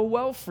going to go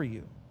well for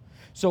you.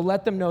 So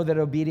let them know that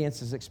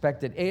obedience is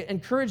expected.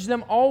 Encourage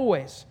them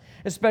always,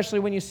 especially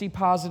when you see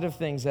positive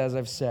things, as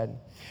I've said.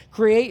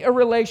 Create a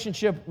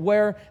relationship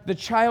where the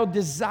child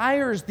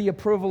desires the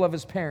approval of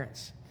his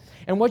parents.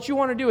 And what you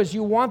want to do is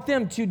you want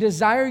them to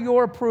desire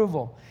your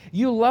approval.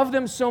 You love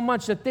them so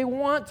much that they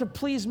want to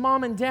please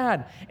mom and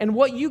dad. And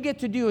what you get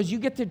to do is you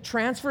get to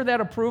transfer that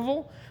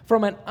approval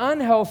from an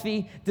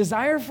unhealthy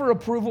desire for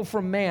approval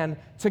from man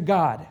to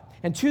God.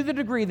 And to the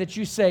degree that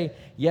you say,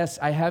 yes,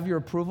 I have your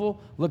approval,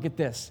 look at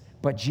this,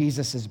 but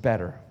Jesus is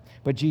better.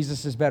 but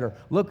Jesus is better.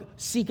 Look,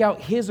 seek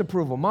out his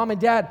approval. Mom and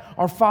dad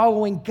are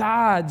following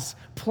God's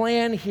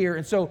plan here,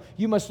 and so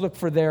you must look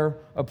for their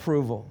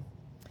approval.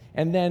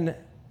 And then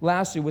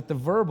lastly, with the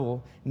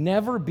verbal,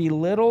 never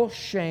belittle,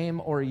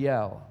 shame, or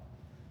yell.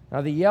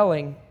 Now, the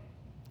yelling,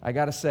 I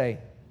got to say,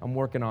 I'm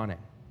working on it.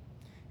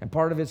 And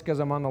part of it's because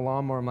I'm on the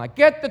lawnmower. I'm like,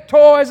 get the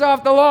toys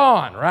off the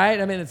lawn, right?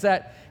 I mean, it's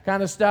that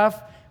kind of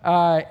stuff.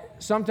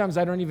 Sometimes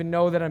I don't even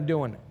know that I'm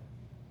doing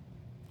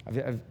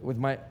it. With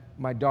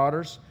my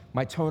daughters,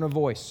 my tone of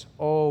voice.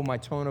 Oh, my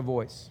tone of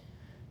voice.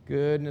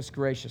 Goodness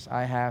gracious,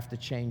 I have to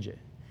change it.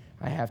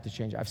 I have to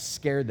change it. I've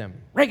scared them.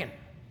 Reagan!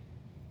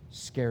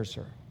 Scares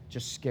her.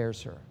 Just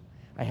scares her.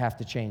 I have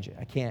to change it.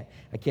 I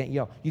can't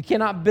yell. You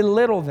cannot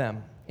belittle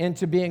them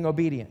into being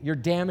obedient. You're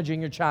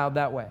damaging your child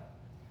that way.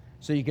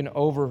 So you can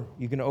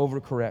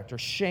overcorrect or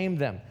shame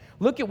them.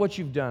 Look at what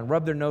you've done.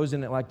 Rub their nose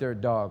in it like they're a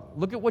dog.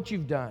 Look at what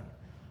you've done,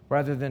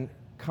 rather than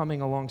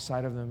coming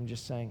alongside of them and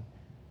just saying,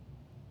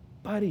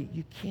 buddy,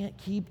 you can't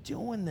keep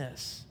doing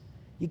this.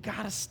 You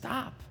got to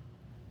stop.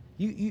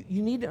 You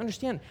need to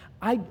understand.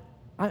 I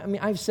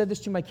mean, I've said this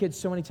to my kids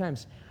so many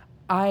times.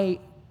 I've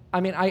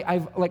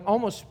like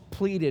almost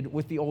pleaded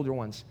with the older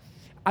ones.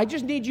 I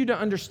just need you to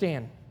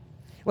understand.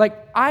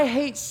 Like, I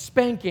hate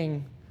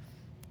spanking.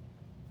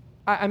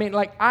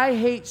 I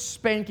hate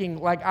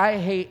spanking like I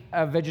hate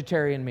a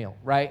vegetarian meal,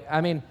 right?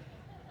 I mean,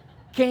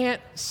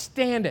 can't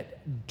stand it.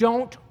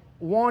 Don't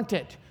want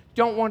it.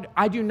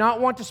 I do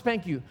not want to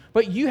spank you.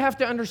 But you have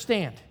to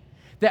understand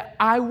that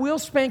I will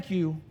spank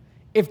you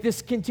if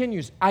this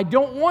continues. I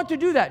don't want to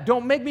do that.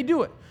 Don't make me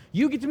do it.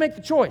 You get to make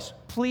the choice.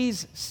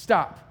 Please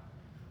stop.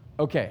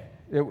 Okay,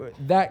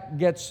 that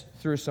gets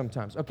through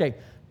sometimes. Okay,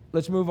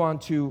 let's move on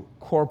to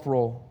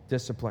corporal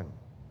discipline.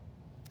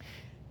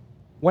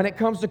 When it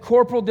comes to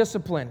corporal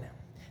discipline,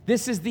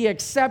 this is the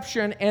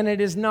exception and it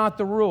is not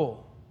the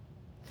rule.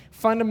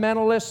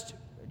 Fundamentalist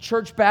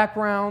church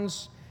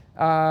backgrounds,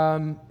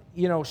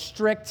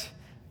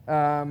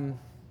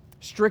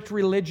 strict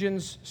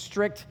religions,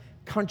 strict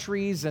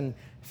countries, and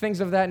things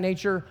of that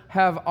nature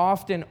have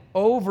often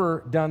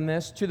overdone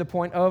this to the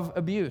point of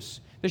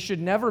abuse. This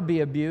should never be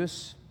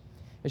abuse.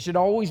 It should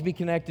always be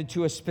connected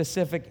to a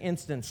specific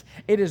instance.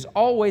 It is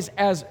always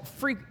as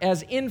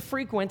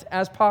infrequent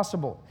as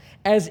possible.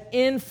 As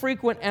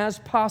infrequent as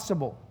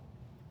possible.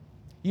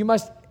 You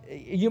must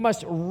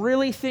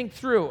really think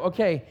through,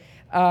 okay,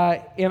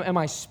 am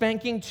I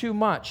spanking too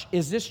much?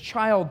 Is this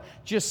child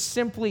just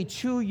simply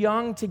too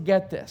young to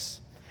get this?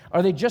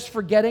 Are they just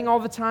forgetting all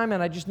the time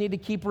and I just need to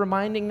keep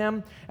reminding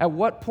them? At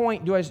what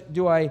point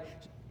do I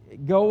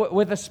go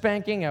with a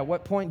spanking? At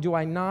what point do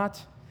I not?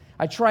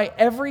 I try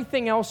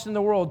everything else in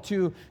the world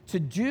to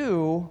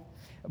do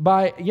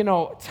by,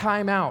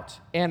 time out.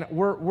 And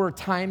we're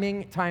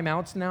timing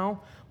timeouts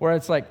now where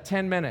it's like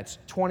 10 minutes,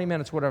 20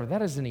 minutes, whatever.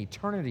 That is an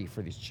eternity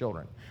for these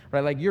children,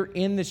 right? Like you're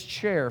in this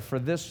chair for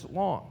this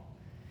long.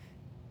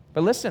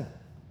 But listen,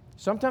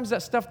 sometimes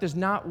that stuff does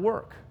not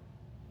work.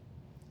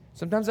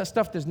 Sometimes that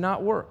stuff does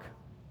not work.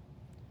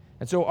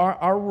 And so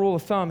our rule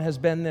of thumb has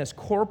been this: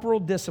 corporal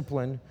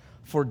discipline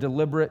for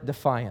deliberate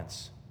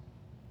defiance.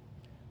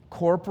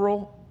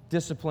 Corporal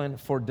discipline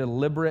for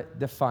deliberate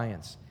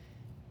defiance.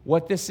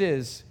 What this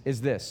is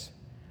this.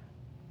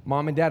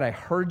 Mom and Dad, I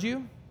heard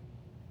you.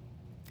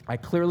 I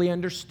clearly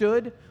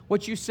understood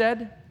what you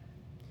said.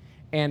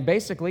 And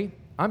basically,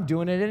 I'm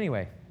doing it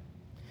anyway.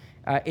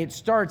 It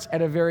starts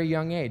at a very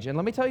young age. And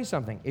let me tell you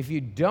something. If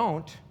you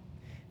don't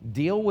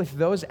deal with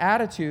those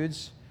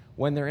attitudes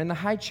when they're in the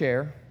high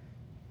chair,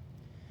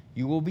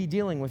 you will be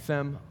dealing with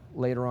them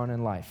later on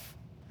in life.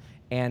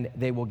 And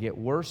they will get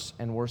worse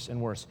and worse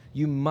and worse.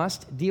 You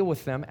must deal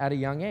with them at a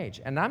young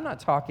age. And I'm not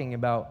talking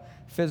about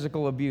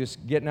physical abuse,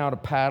 getting out a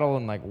paddle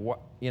and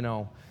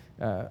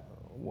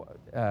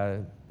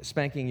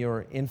spanking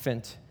your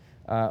infant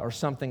or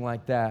something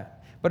like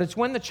that. But it's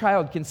when the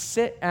child can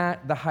sit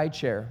at the high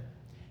chair,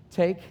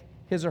 take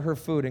his or her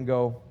food and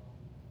go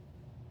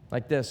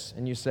like this,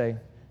 and you say,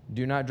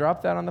 do not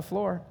drop that on the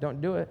floor.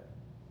 Don't do it.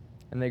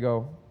 And they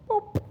go,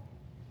 boop.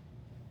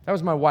 That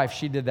was my wife.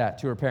 She did that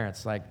to her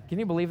parents. Like, can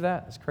you believe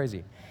that? It's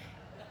crazy.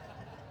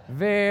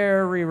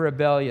 Very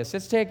rebellious.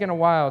 It's taken a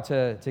while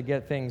to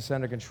get things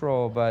under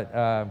control, but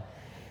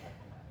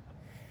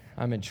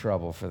I'm in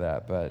trouble for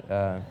that. But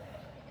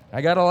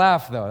I got to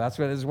laugh, though. That's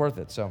what is worth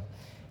it. So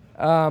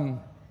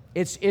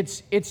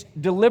it's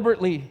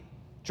deliberately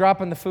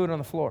dropping the food on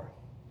the floor.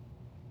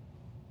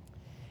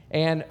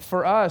 And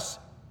for us,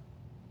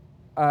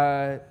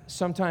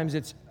 sometimes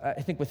it's,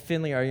 I think with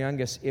Finley, our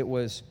youngest, it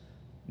was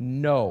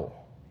no.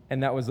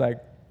 And that was like,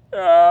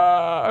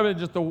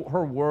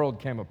 her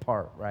world came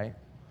apart, right?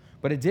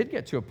 But it did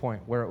get to a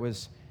point where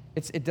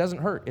it doesn't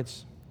hurt.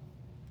 It's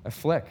a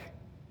flick.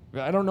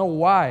 I don't know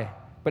why,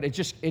 but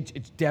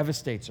it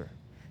devastates her.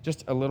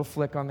 Just a little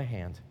flick on the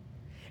hand.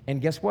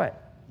 And guess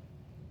what?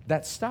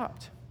 That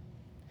stopped.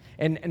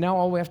 And now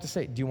all we have to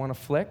say, do you want a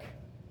flick?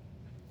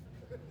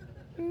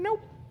 Nope.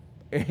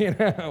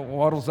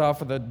 Waddles off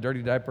with a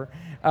dirty diaper.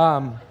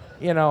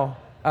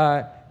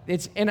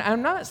 And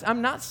I'm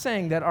not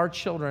saying that our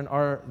children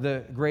are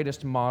the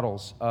greatest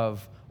models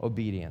of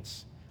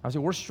obedience. I say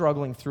we're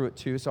struggling through it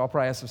too, so I'll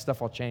probably have some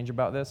stuff I'll change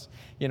about this,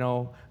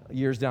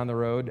 years down the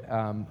road.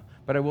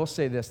 But I will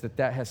say this,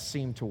 that has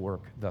seemed to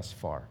work thus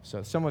far.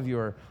 So some of you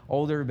are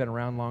older, been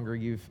around longer,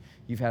 you've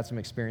had some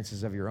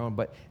experiences of your own,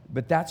 but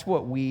that's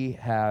what we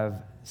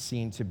have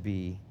seen to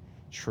be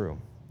true.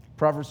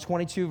 Proverbs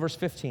 22, verse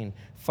 15,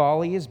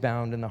 folly is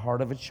bound in the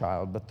heart of a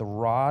child, but the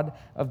rod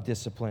of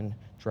discipline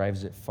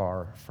drives it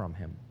far from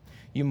him.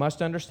 You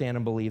must understand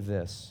and believe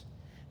this,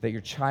 that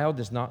your child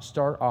does not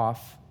start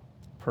off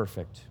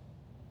perfect,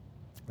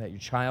 that your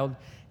child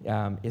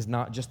is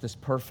not just this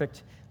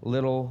perfect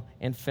little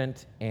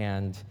infant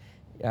and,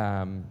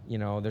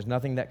 there's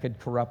nothing that could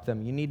corrupt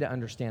them. You need to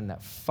understand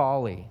that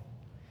folly,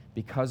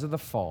 because of the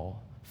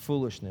fall,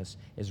 foolishness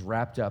is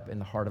wrapped up in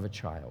the heart of a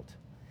child.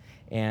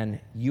 And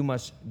you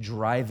must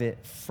drive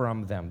it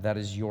from them. That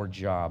is your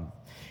job.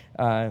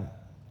 A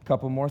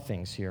couple more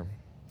things here.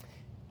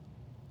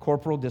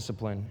 Corporal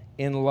discipline.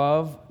 In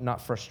love,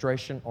 not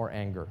frustration or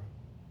anger.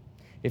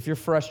 If you're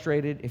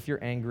frustrated, if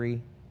you're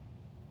angry,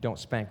 don't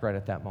spank right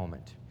at that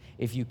moment.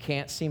 If you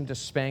can't seem to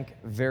spank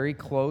very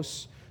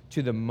close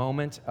to the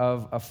moment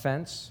of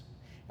offense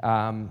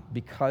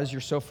because you're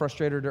so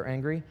frustrated or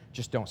angry,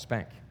 just don't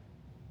spank.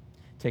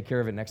 Take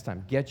care of it next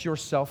time. Get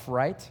yourself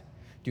right.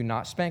 Do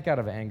not spank out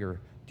of anger.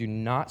 Do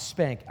not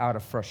spank out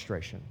of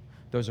frustration.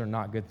 Those are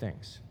not good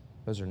things.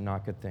 Those are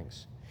not good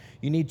things.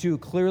 You need to,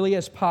 clearly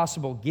as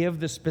possible, give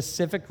the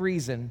specific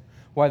reason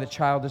why the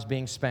child is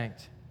being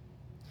spanked.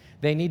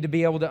 They need to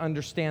be able to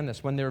understand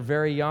this. When they're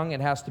very young, it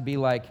has to be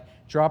like,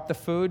 drop the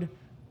food.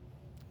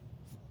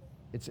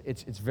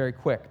 It's very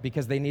quick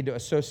because they need to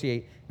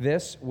associate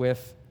this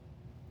with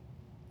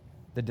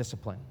the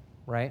discipline,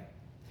 right?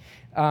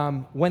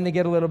 When they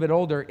get a little bit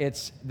older,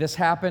 this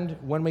happened.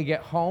 When we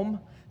get home,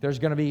 there's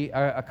going to be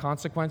a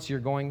consequence. You're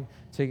going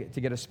to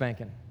get a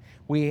spanking.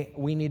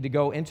 We need to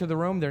go into the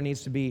room. There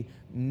needs to be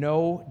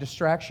no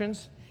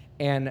distractions.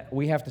 And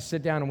we have to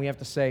sit down and we have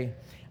to say,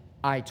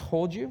 I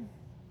told you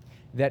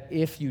that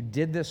if you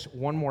did this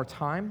one more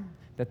time,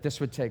 that this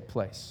would take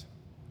place.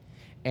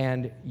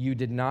 And you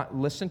did not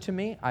listen to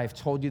me. I've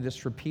told you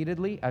this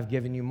repeatedly. I've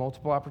given you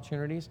multiple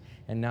opportunities,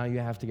 and now you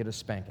have to get a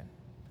spanking,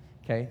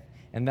 okay?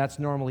 And that's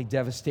normally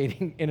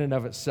devastating in and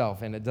of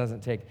itself, and it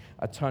doesn't take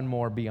a ton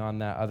more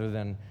beyond that other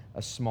than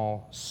a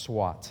small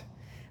swat.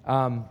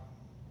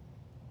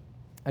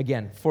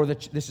 Again,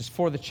 this is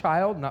for the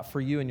child, not for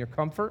you and your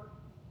comfort.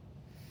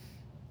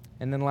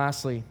 And then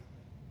lastly,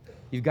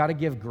 you've got to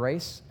give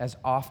grace as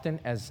often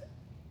as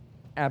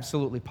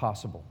absolutely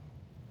possible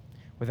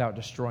without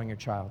destroying your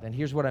child. And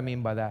here's what I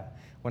mean by that.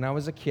 When I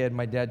was a kid,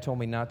 my dad told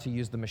me not to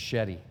use the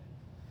machete.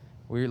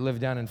 We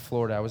lived down in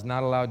Florida. I was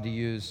not allowed to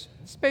use,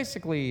 it's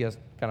basically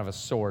kind of a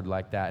sword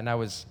like that. And I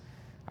was,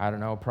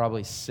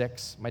 probably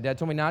 6. My dad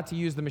told me not to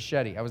use the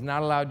machete. I was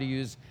not allowed to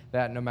use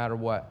that no matter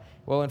what.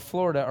 Well, in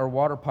Florida, our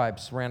water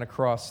pipes ran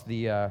across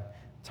the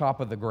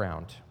top of the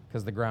ground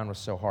because the ground was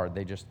so hard.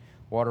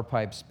 Water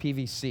pipes,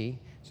 PVC.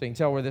 So you can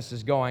tell where this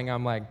is going.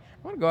 I'm like, I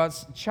want to go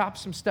out and chop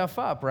some stuff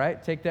up,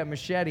 right? Take that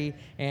machete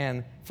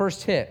and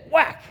first hit,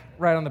 whack,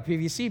 right on the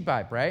PVC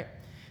pipe, right?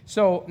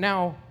 So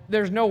now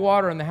there's no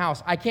water in the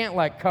house. I can't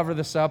cover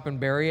this up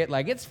and bury it.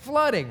 It's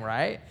flooding,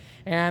 right?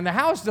 And the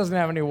house doesn't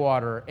have any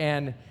water.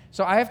 And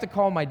so I have to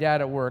call my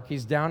dad at work.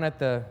 He's down at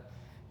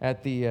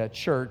the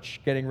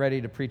church getting ready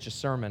to preach a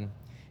sermon.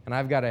 And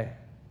I've got to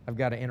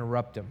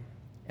interrupt him.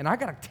 And I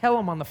got to tell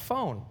him on the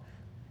phone.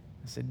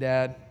 I said,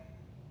 Dad,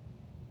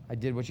 I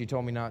did what you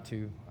told me not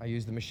to. I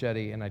used the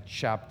machete and I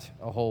chopped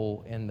a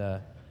hole in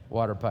the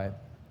water pipe.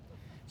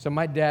 So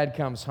my dad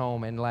comes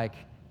home and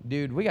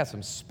dude, we got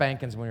some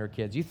spankings when we were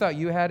kids. You thought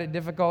you had it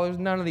difficult? It was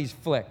none of these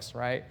flicks,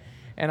 right?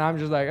 And I'm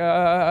just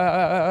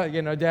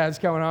Dad's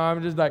coming home.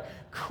 I'm just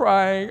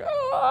crying.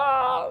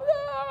 Oh,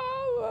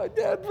 no,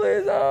 Dad,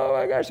 please. Oh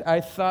my gosh.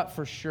 I thought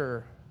for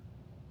sure.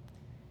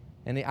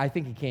 And I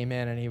think he came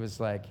in and he was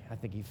I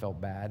think he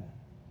felt bad,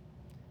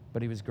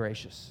 but he was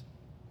gracious.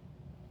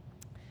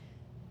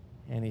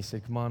 And he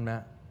said, come on,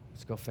 Matt,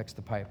 let's go fix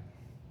the pipe.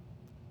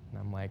 And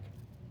I'm like,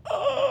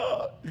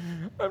 oh,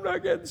 I'm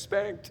not getting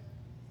spanked.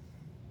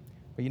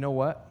 But you know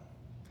what?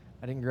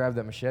 I didn't grab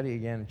that machete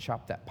again and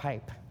chop that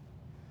pipe,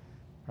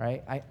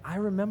 right? I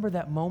remember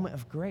that moment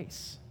of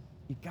grace.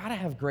 You got to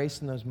have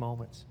grace in those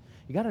moments.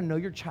 You got to know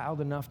your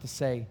child enough to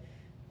say,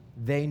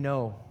 they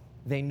know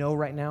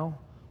right now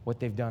what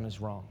they've done is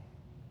wrong.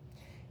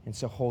 And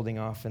so holding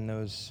off in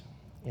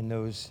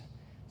those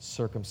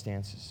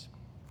circumstances.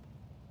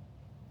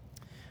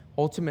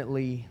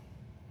 Ultimately,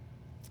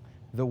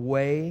 the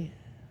way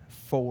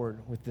forward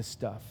with this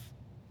stuff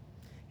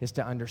is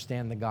to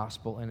understand the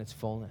gospel in its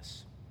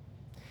fullness.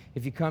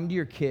 If you come to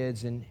your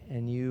kids and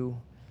you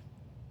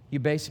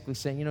basically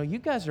say, you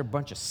guys are a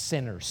bunch of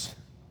sinners.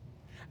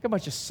 I got a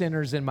bunch of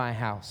sinners in my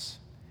house.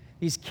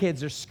 These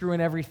kids are screwing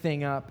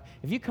everything up.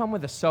 If you come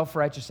with a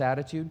self-righteous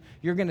attitude,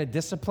 you're going to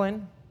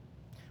discipline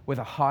with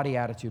a haughty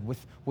attitude,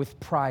 with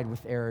pride,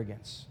 with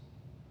arrogance.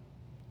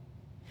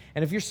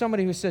 And if you're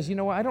somebody who says, you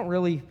know what, I don't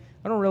really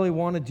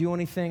want to do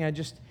anything. I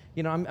just,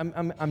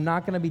 I'm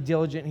not going to be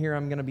diligent here.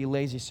 I'm going to be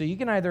lazy. So you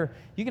can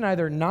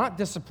either not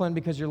discipline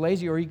because you're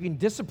lazy, or you can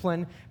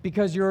discipline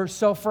because you're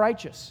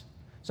self-righteous.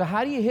 So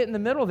how do you hit in the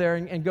middle there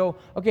and go,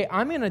 okay,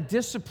 I'm going to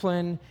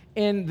discipline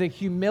in the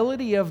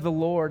humility of the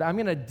Lord. I'm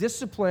going to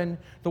discipline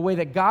the way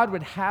that God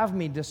would have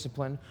me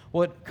discipline.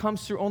 Well, it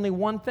comes through only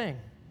one thing.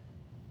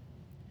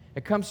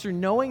 It comes through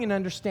knowing and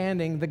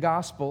understanding the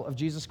gospel of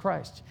Jesus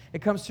Christ.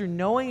 It comes through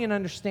knowing and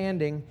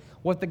understanding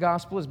what the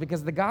gospel is,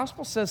 because the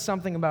gospel says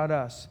something about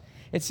us.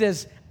 It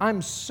says,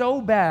 I'm so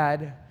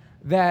bad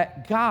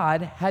that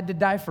God had to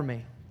die for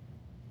me.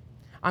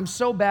 I'm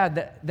so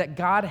bad that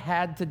God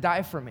had to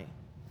die for me.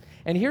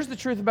 And here's the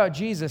truth about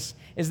Jesus,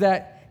 is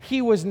that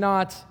he was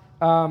not,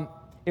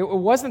 it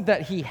wasn't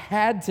that he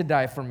had to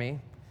die for me,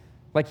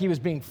 like he was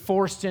being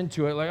forced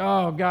into it, like,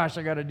 oh gosh,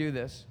 I got to do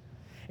this.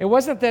 It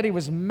wasn't that he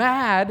was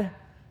mad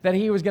that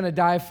he was going to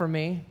die for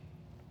me,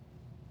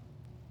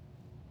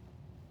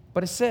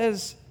 but it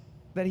says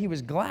that he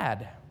was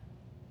glad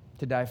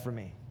to die for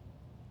me.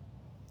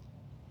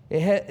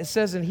 It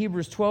says in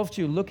Hebrews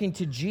 12:2, looking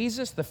to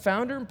Jesus, the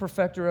founder and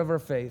perfecter of our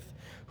faith,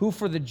 who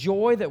for the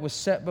joy that was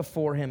set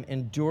before him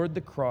endured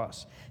the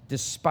cross,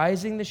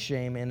 despising the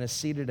shame, and is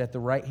seated at the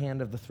right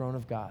hand of the throne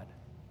of God.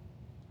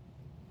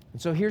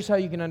 And so here's how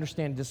you can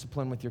understand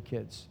discipline with your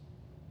kids.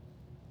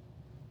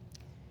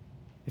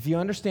 If you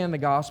understand the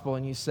gospel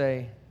and you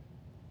say,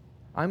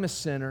 I'm a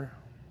sinner,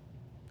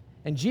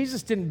 and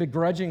Jesus didn't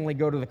begrudgingly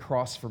go to the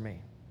cross for me.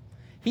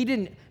 He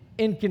didn't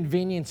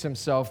inconvenience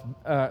himself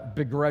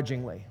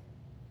begrudgingly.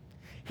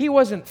 He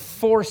wasn't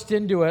forced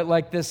into it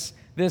like this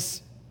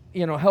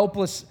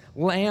helpless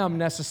lamb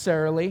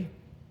necessarily.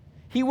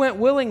 He went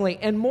willingly,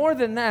 and more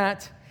than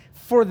that,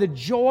 for the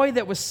joy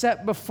that was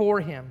set before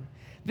him,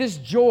 this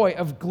joy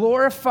of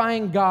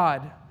glorifying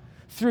God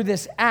through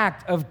this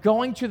act of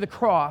going to the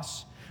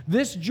cross,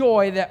 this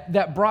joy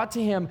that brought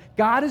to him,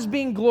 God is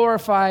being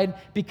glorified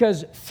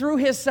because through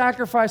his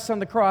sacrifice on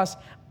the cross,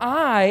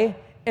 I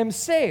am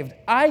saved.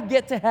 I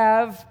get to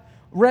have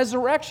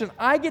resurrection.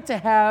 I get to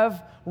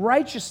have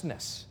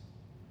righteousness.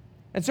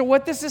 And so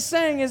what this is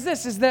saying is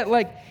this, is that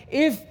like,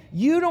 if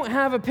you don't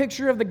have a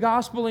picture of the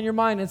gospel in your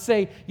mind and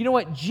say, you know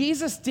what,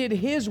 Jesus did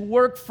his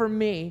work for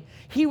me.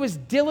 He was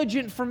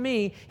diligent for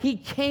me. He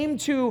came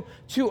to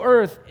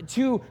earth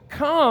to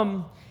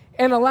come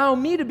and allow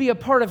me to be a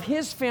part of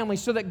his family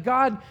so that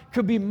God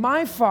could be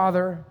my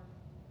father.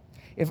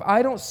 If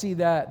I don't see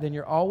that, then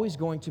you're always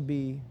going to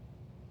be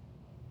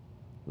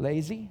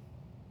lazy,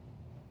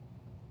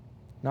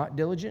 not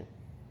diligent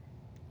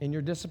in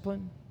your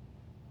discipline,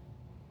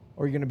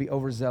 or you're going to be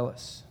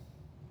overzealous.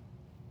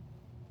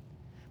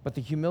 But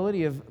the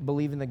humility of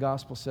believing the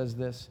gospel says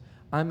this: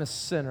 I'm a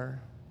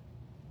sinner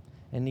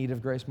in need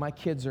of grace. My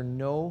kids are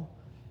no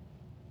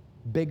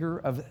bigger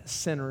of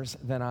sinners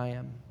than I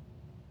am.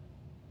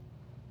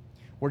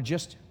 We're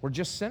just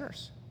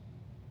sinners.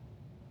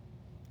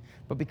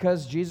 But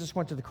because Jesus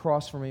went to the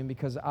cross for me, and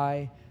because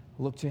I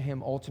look to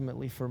him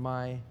ultimately for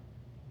my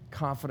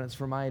confidence,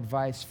 for my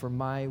advice, for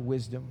my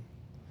wisdom,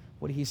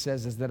 what he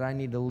says is that I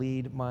need to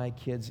lead my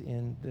kids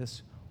in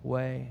this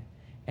way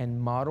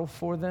and model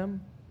for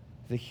them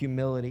the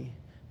humility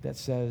that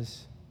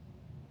says,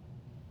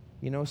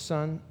 you know,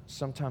 son,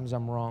 sometimes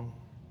I'm wrong.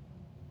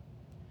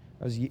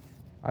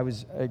 I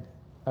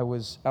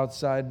was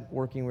outside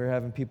working. We were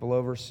having people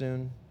over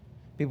soon,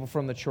 people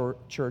from the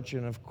church,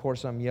 and of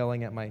course I'm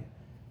yelling at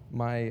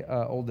my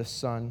oldest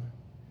son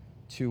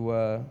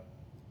to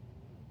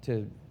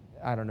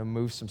I don't know,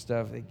 move some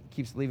stuff. It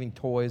keeps leaving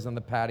toys on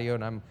the patio,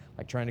 and I'm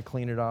like trying to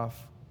clean it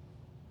off.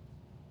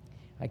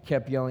 I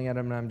kept yelling at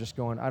him, and I'm just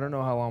going, I don't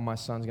know how long my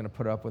son's going to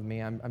put up with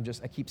me. I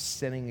keep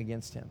sinning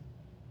against him.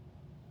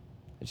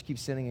 I just keep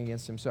sinning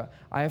against him. So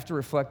I have to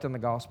reflect on the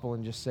gospel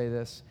and just say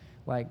this,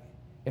 like,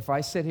 if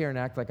I sit here and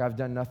act like I've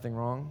done nothing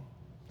wrong,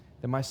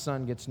 then my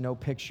son gets no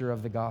picture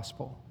of the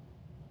gospel.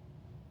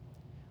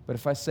 But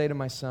if I say to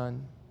my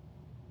son,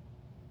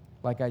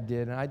 like I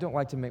did, and I don't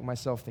like to make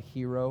myself the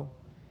hero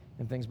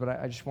and things, but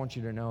I just want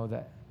you to know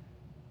that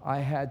I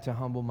had to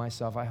humble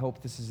myself. I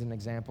hope this is an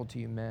example to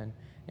you men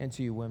and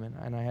to you women.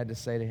 And I had to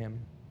say to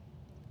him,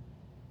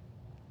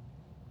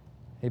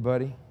 hey,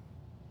 buddy,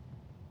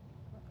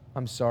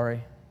 I'm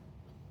sorry.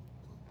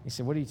 He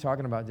said, what are you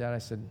talking about, Dad? I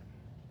said,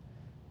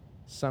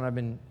 son, I've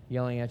been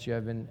yelling at you.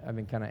 I've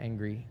been kind of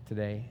angry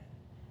today,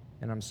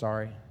 and I'm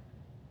sorry.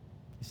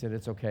 He said,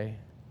 it's okay.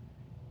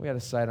 We had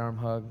a sidearm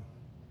hug,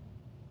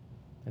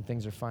 and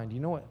things are fine. Do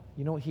you know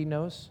what he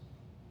knows?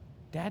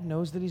 Dad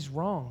knows that he's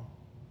wrong.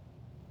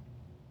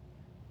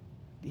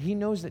 He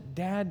knows that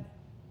Dad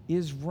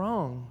is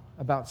wrong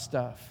about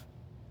stuff.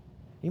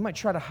 He might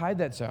try to hide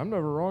that and say, I'm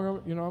never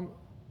wrong.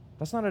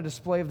 That's not a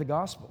display of the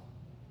gospel.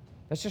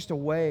 That's just a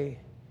way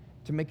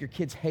to make your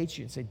kids hate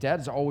you and say,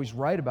 Dad's always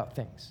right about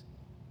things.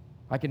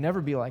 I can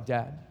never be like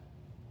Dad.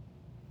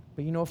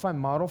 But if I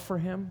model for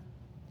him,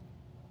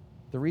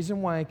 the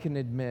reason why I can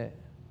admit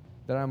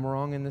that I'm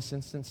wrong in this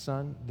instance,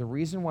 son, the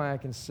reason why I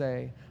can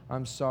say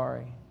I'm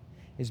sorry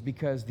is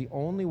because the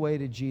only way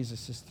to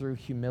Jesus is through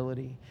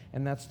humility,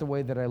 and that's the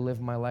way that I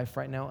live my life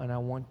right now, and I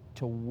want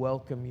to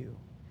welcome you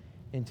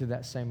into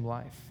that same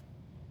life.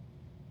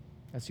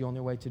 That's the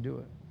only way to do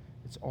it.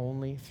 It's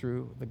only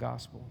through the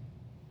gospel.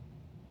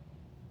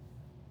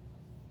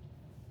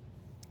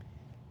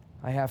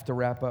 I have to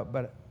wrap up,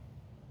 but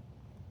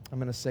I'm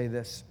going to say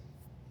this.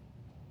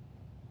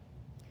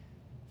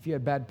 If you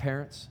had bad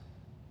parents,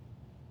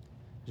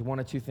 there's one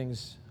or two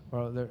things,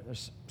 or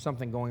there's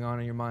something going on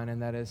in your mind,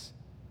 and that is,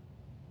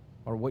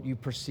 or what you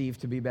perceive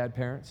to be bad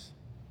parents.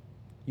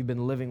 You've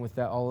been living with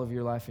that all of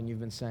your life, and you've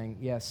been saying,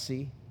 yes,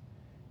 see,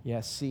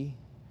 yes, see,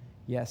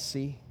 yes,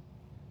 see.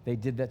 They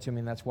did that to me,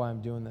 and that's why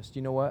I'm doing this. Do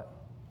you know what?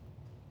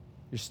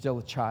 You're still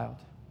a child.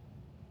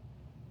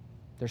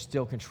 They're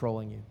still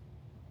controlling you.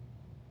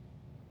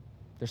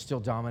 They're still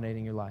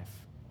dominating your life.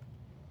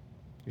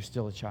 You're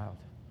still a child.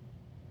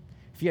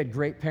 If you had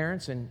great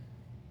parents and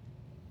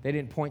they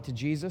didn't point to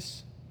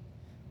Jesus,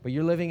 but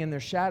you're living in their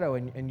shadow,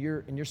 and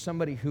you're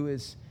somebody who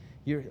is,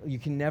 you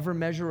can never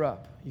measure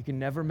up. You can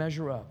never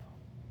measure up.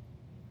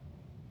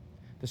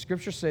 The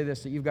scriptures say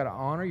this, that you've got to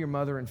honor your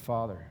mother and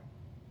father,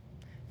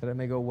 that it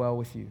may go well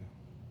with you.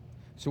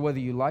 So whether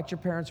you liked your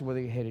parents or whether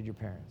you hated your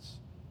parents,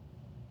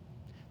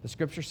 the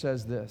scripture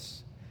says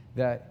this,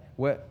 that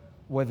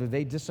whether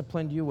they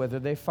disciplined you, whether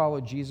they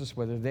followed Jesus,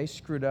 whether they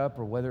screwed up,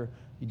 or whether,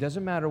 it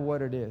doesn't matter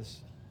what it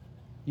is,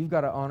 you've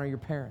got to honor your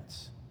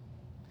parents.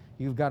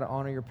 You've got to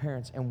honor your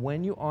parents. And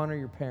when you honor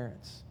your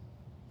parents,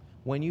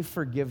 when you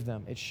forgive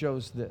them, it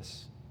shows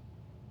this.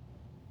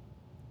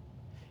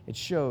 It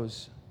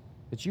shows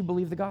that you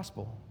believe the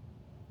gospel.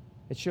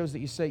 It shows that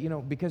you say,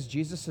 because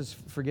Jesus has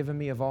forgiven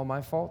me of all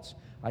my faults,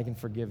 I can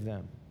forgive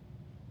them.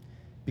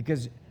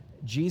 Because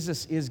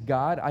Jesus is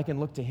God, I can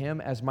look to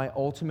him as my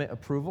ultimate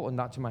approval and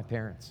not to my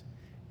parents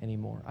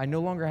anymore. I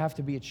no longer have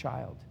to be a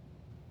child.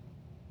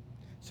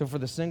 So for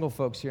the single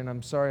folks here, and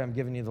I'm sorry I'm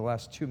giving you the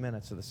last 2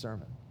 minutes of the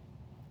sermon,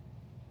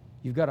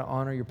 you've got to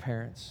honor your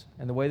parents.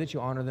 And the way that you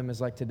honor them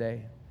is like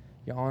today.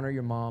 You honor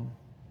your mom,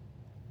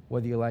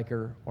 whether you like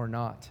her or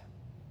not.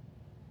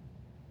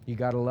 You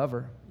got to love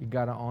her. You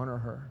got to honor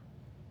her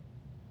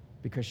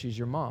because she's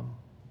your mom.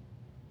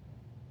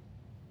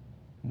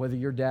 Whether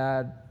your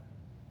dad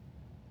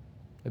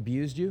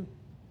abused you,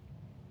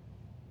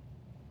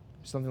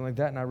 something like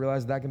that, and I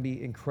realize that can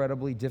be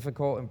incredibly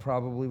difficult and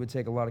probably would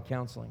take a lot of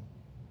counseling.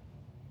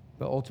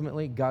 But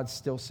ultimately, God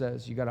still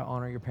says you got to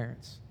honor your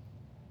parents.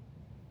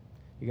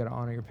 You got to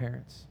honor your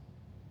parents.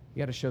 You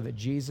got to show that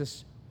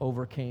Jesus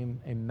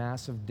overcame a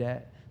massive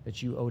debt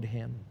that you owed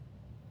him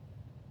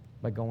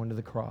by going to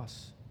the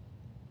cross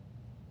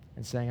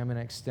and saying, I'm going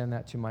to extend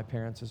that to my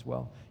parents as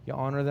well. You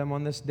honor them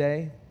on this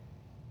day.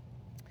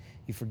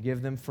 You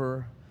forgive them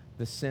for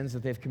the sins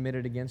that they've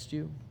committed against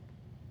you.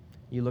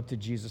 You look to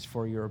Jesus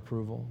for your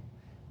approval.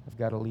 I've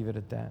got to leave it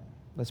at that.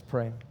 Let's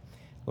pray.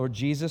 Lord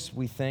Jesus,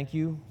 we thank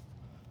you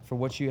for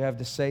what you have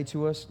to say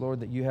to us. Lord,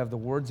 that you have the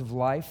words of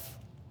life.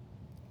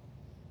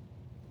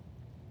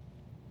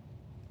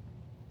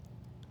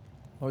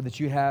 Lord, that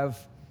you have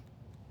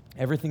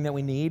everything that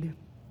we need.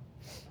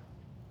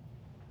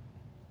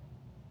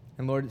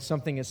 And Lord, it's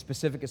something as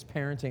specific as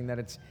parenting,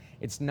 that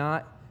it's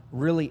not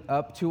really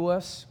up to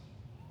us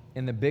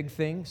in the big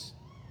things,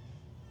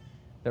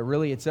 that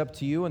really it's up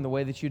to you in the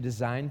way that you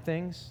design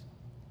things.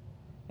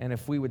 And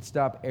if we would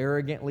stop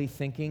arrogantly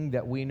thinking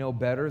that we know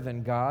better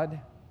than God,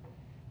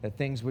 that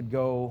things would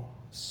go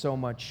so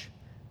much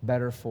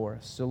better for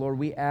us. So Lord,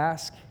 we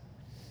ask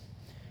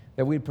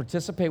that we'd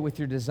participate with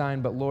your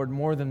design, but Lord,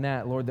 more than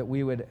that, Lord, that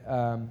we would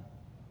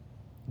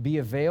be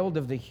availed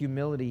of the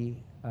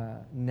humility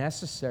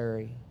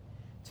necessary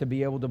to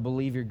be able to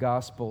believe your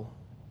gospel.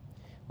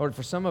 Lord,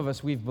 for some of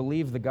us, we've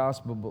believed the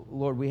gospel, but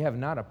Lord, we have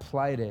not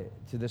applied it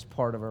to this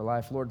part of our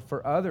life. Lord,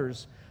 for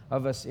others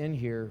of us in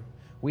here,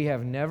 we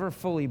have never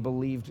fully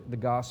believed the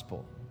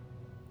gospel.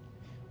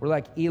 We're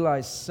like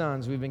Eli's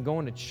sons. We've been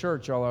going to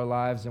church all our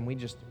lives, and we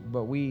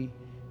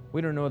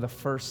don't know the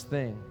first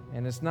thing.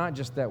 And it's not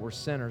just that we're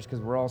sinners, because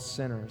we're all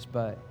sinners,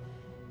 but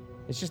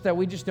it's just that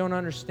we just don't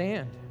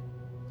understand.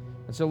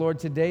 And so, Lord,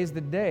 today's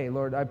the day.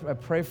 Lord, I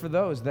pray for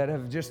those that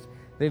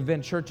they've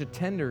been church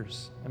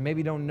attenders and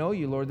maybe don't know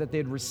you, Lord, that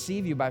they'd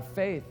receive you by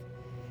faith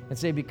and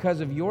say, because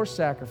of your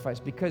sacrifice,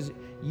 because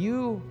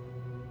you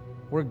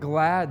were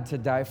glad to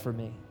die for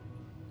me,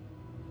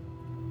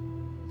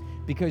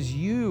 because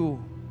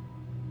you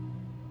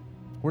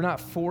were not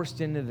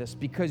forced into this,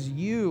 because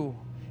you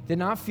did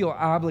not feel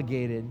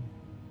obligated,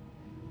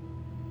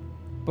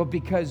 but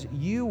because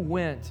you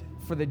went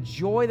for the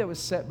joy that was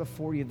set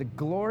before you, the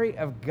glory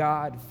of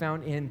God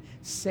found in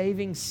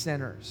saving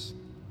sinners,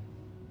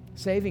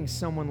 saving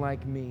someone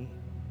like me.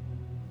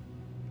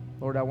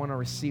 Lord, I want to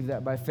receive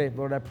that by faith.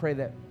 Lord, I pray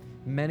that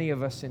many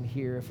of us in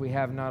here, if we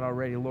have not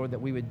already, Lord, that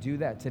we would do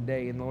that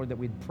today, and Lord, that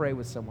we'd pray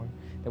with someone,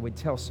 that we'd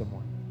tell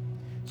someone.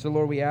 So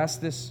Lord, we ask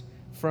this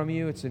from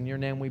you. It's in your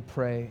name we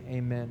pray.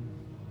 Amen.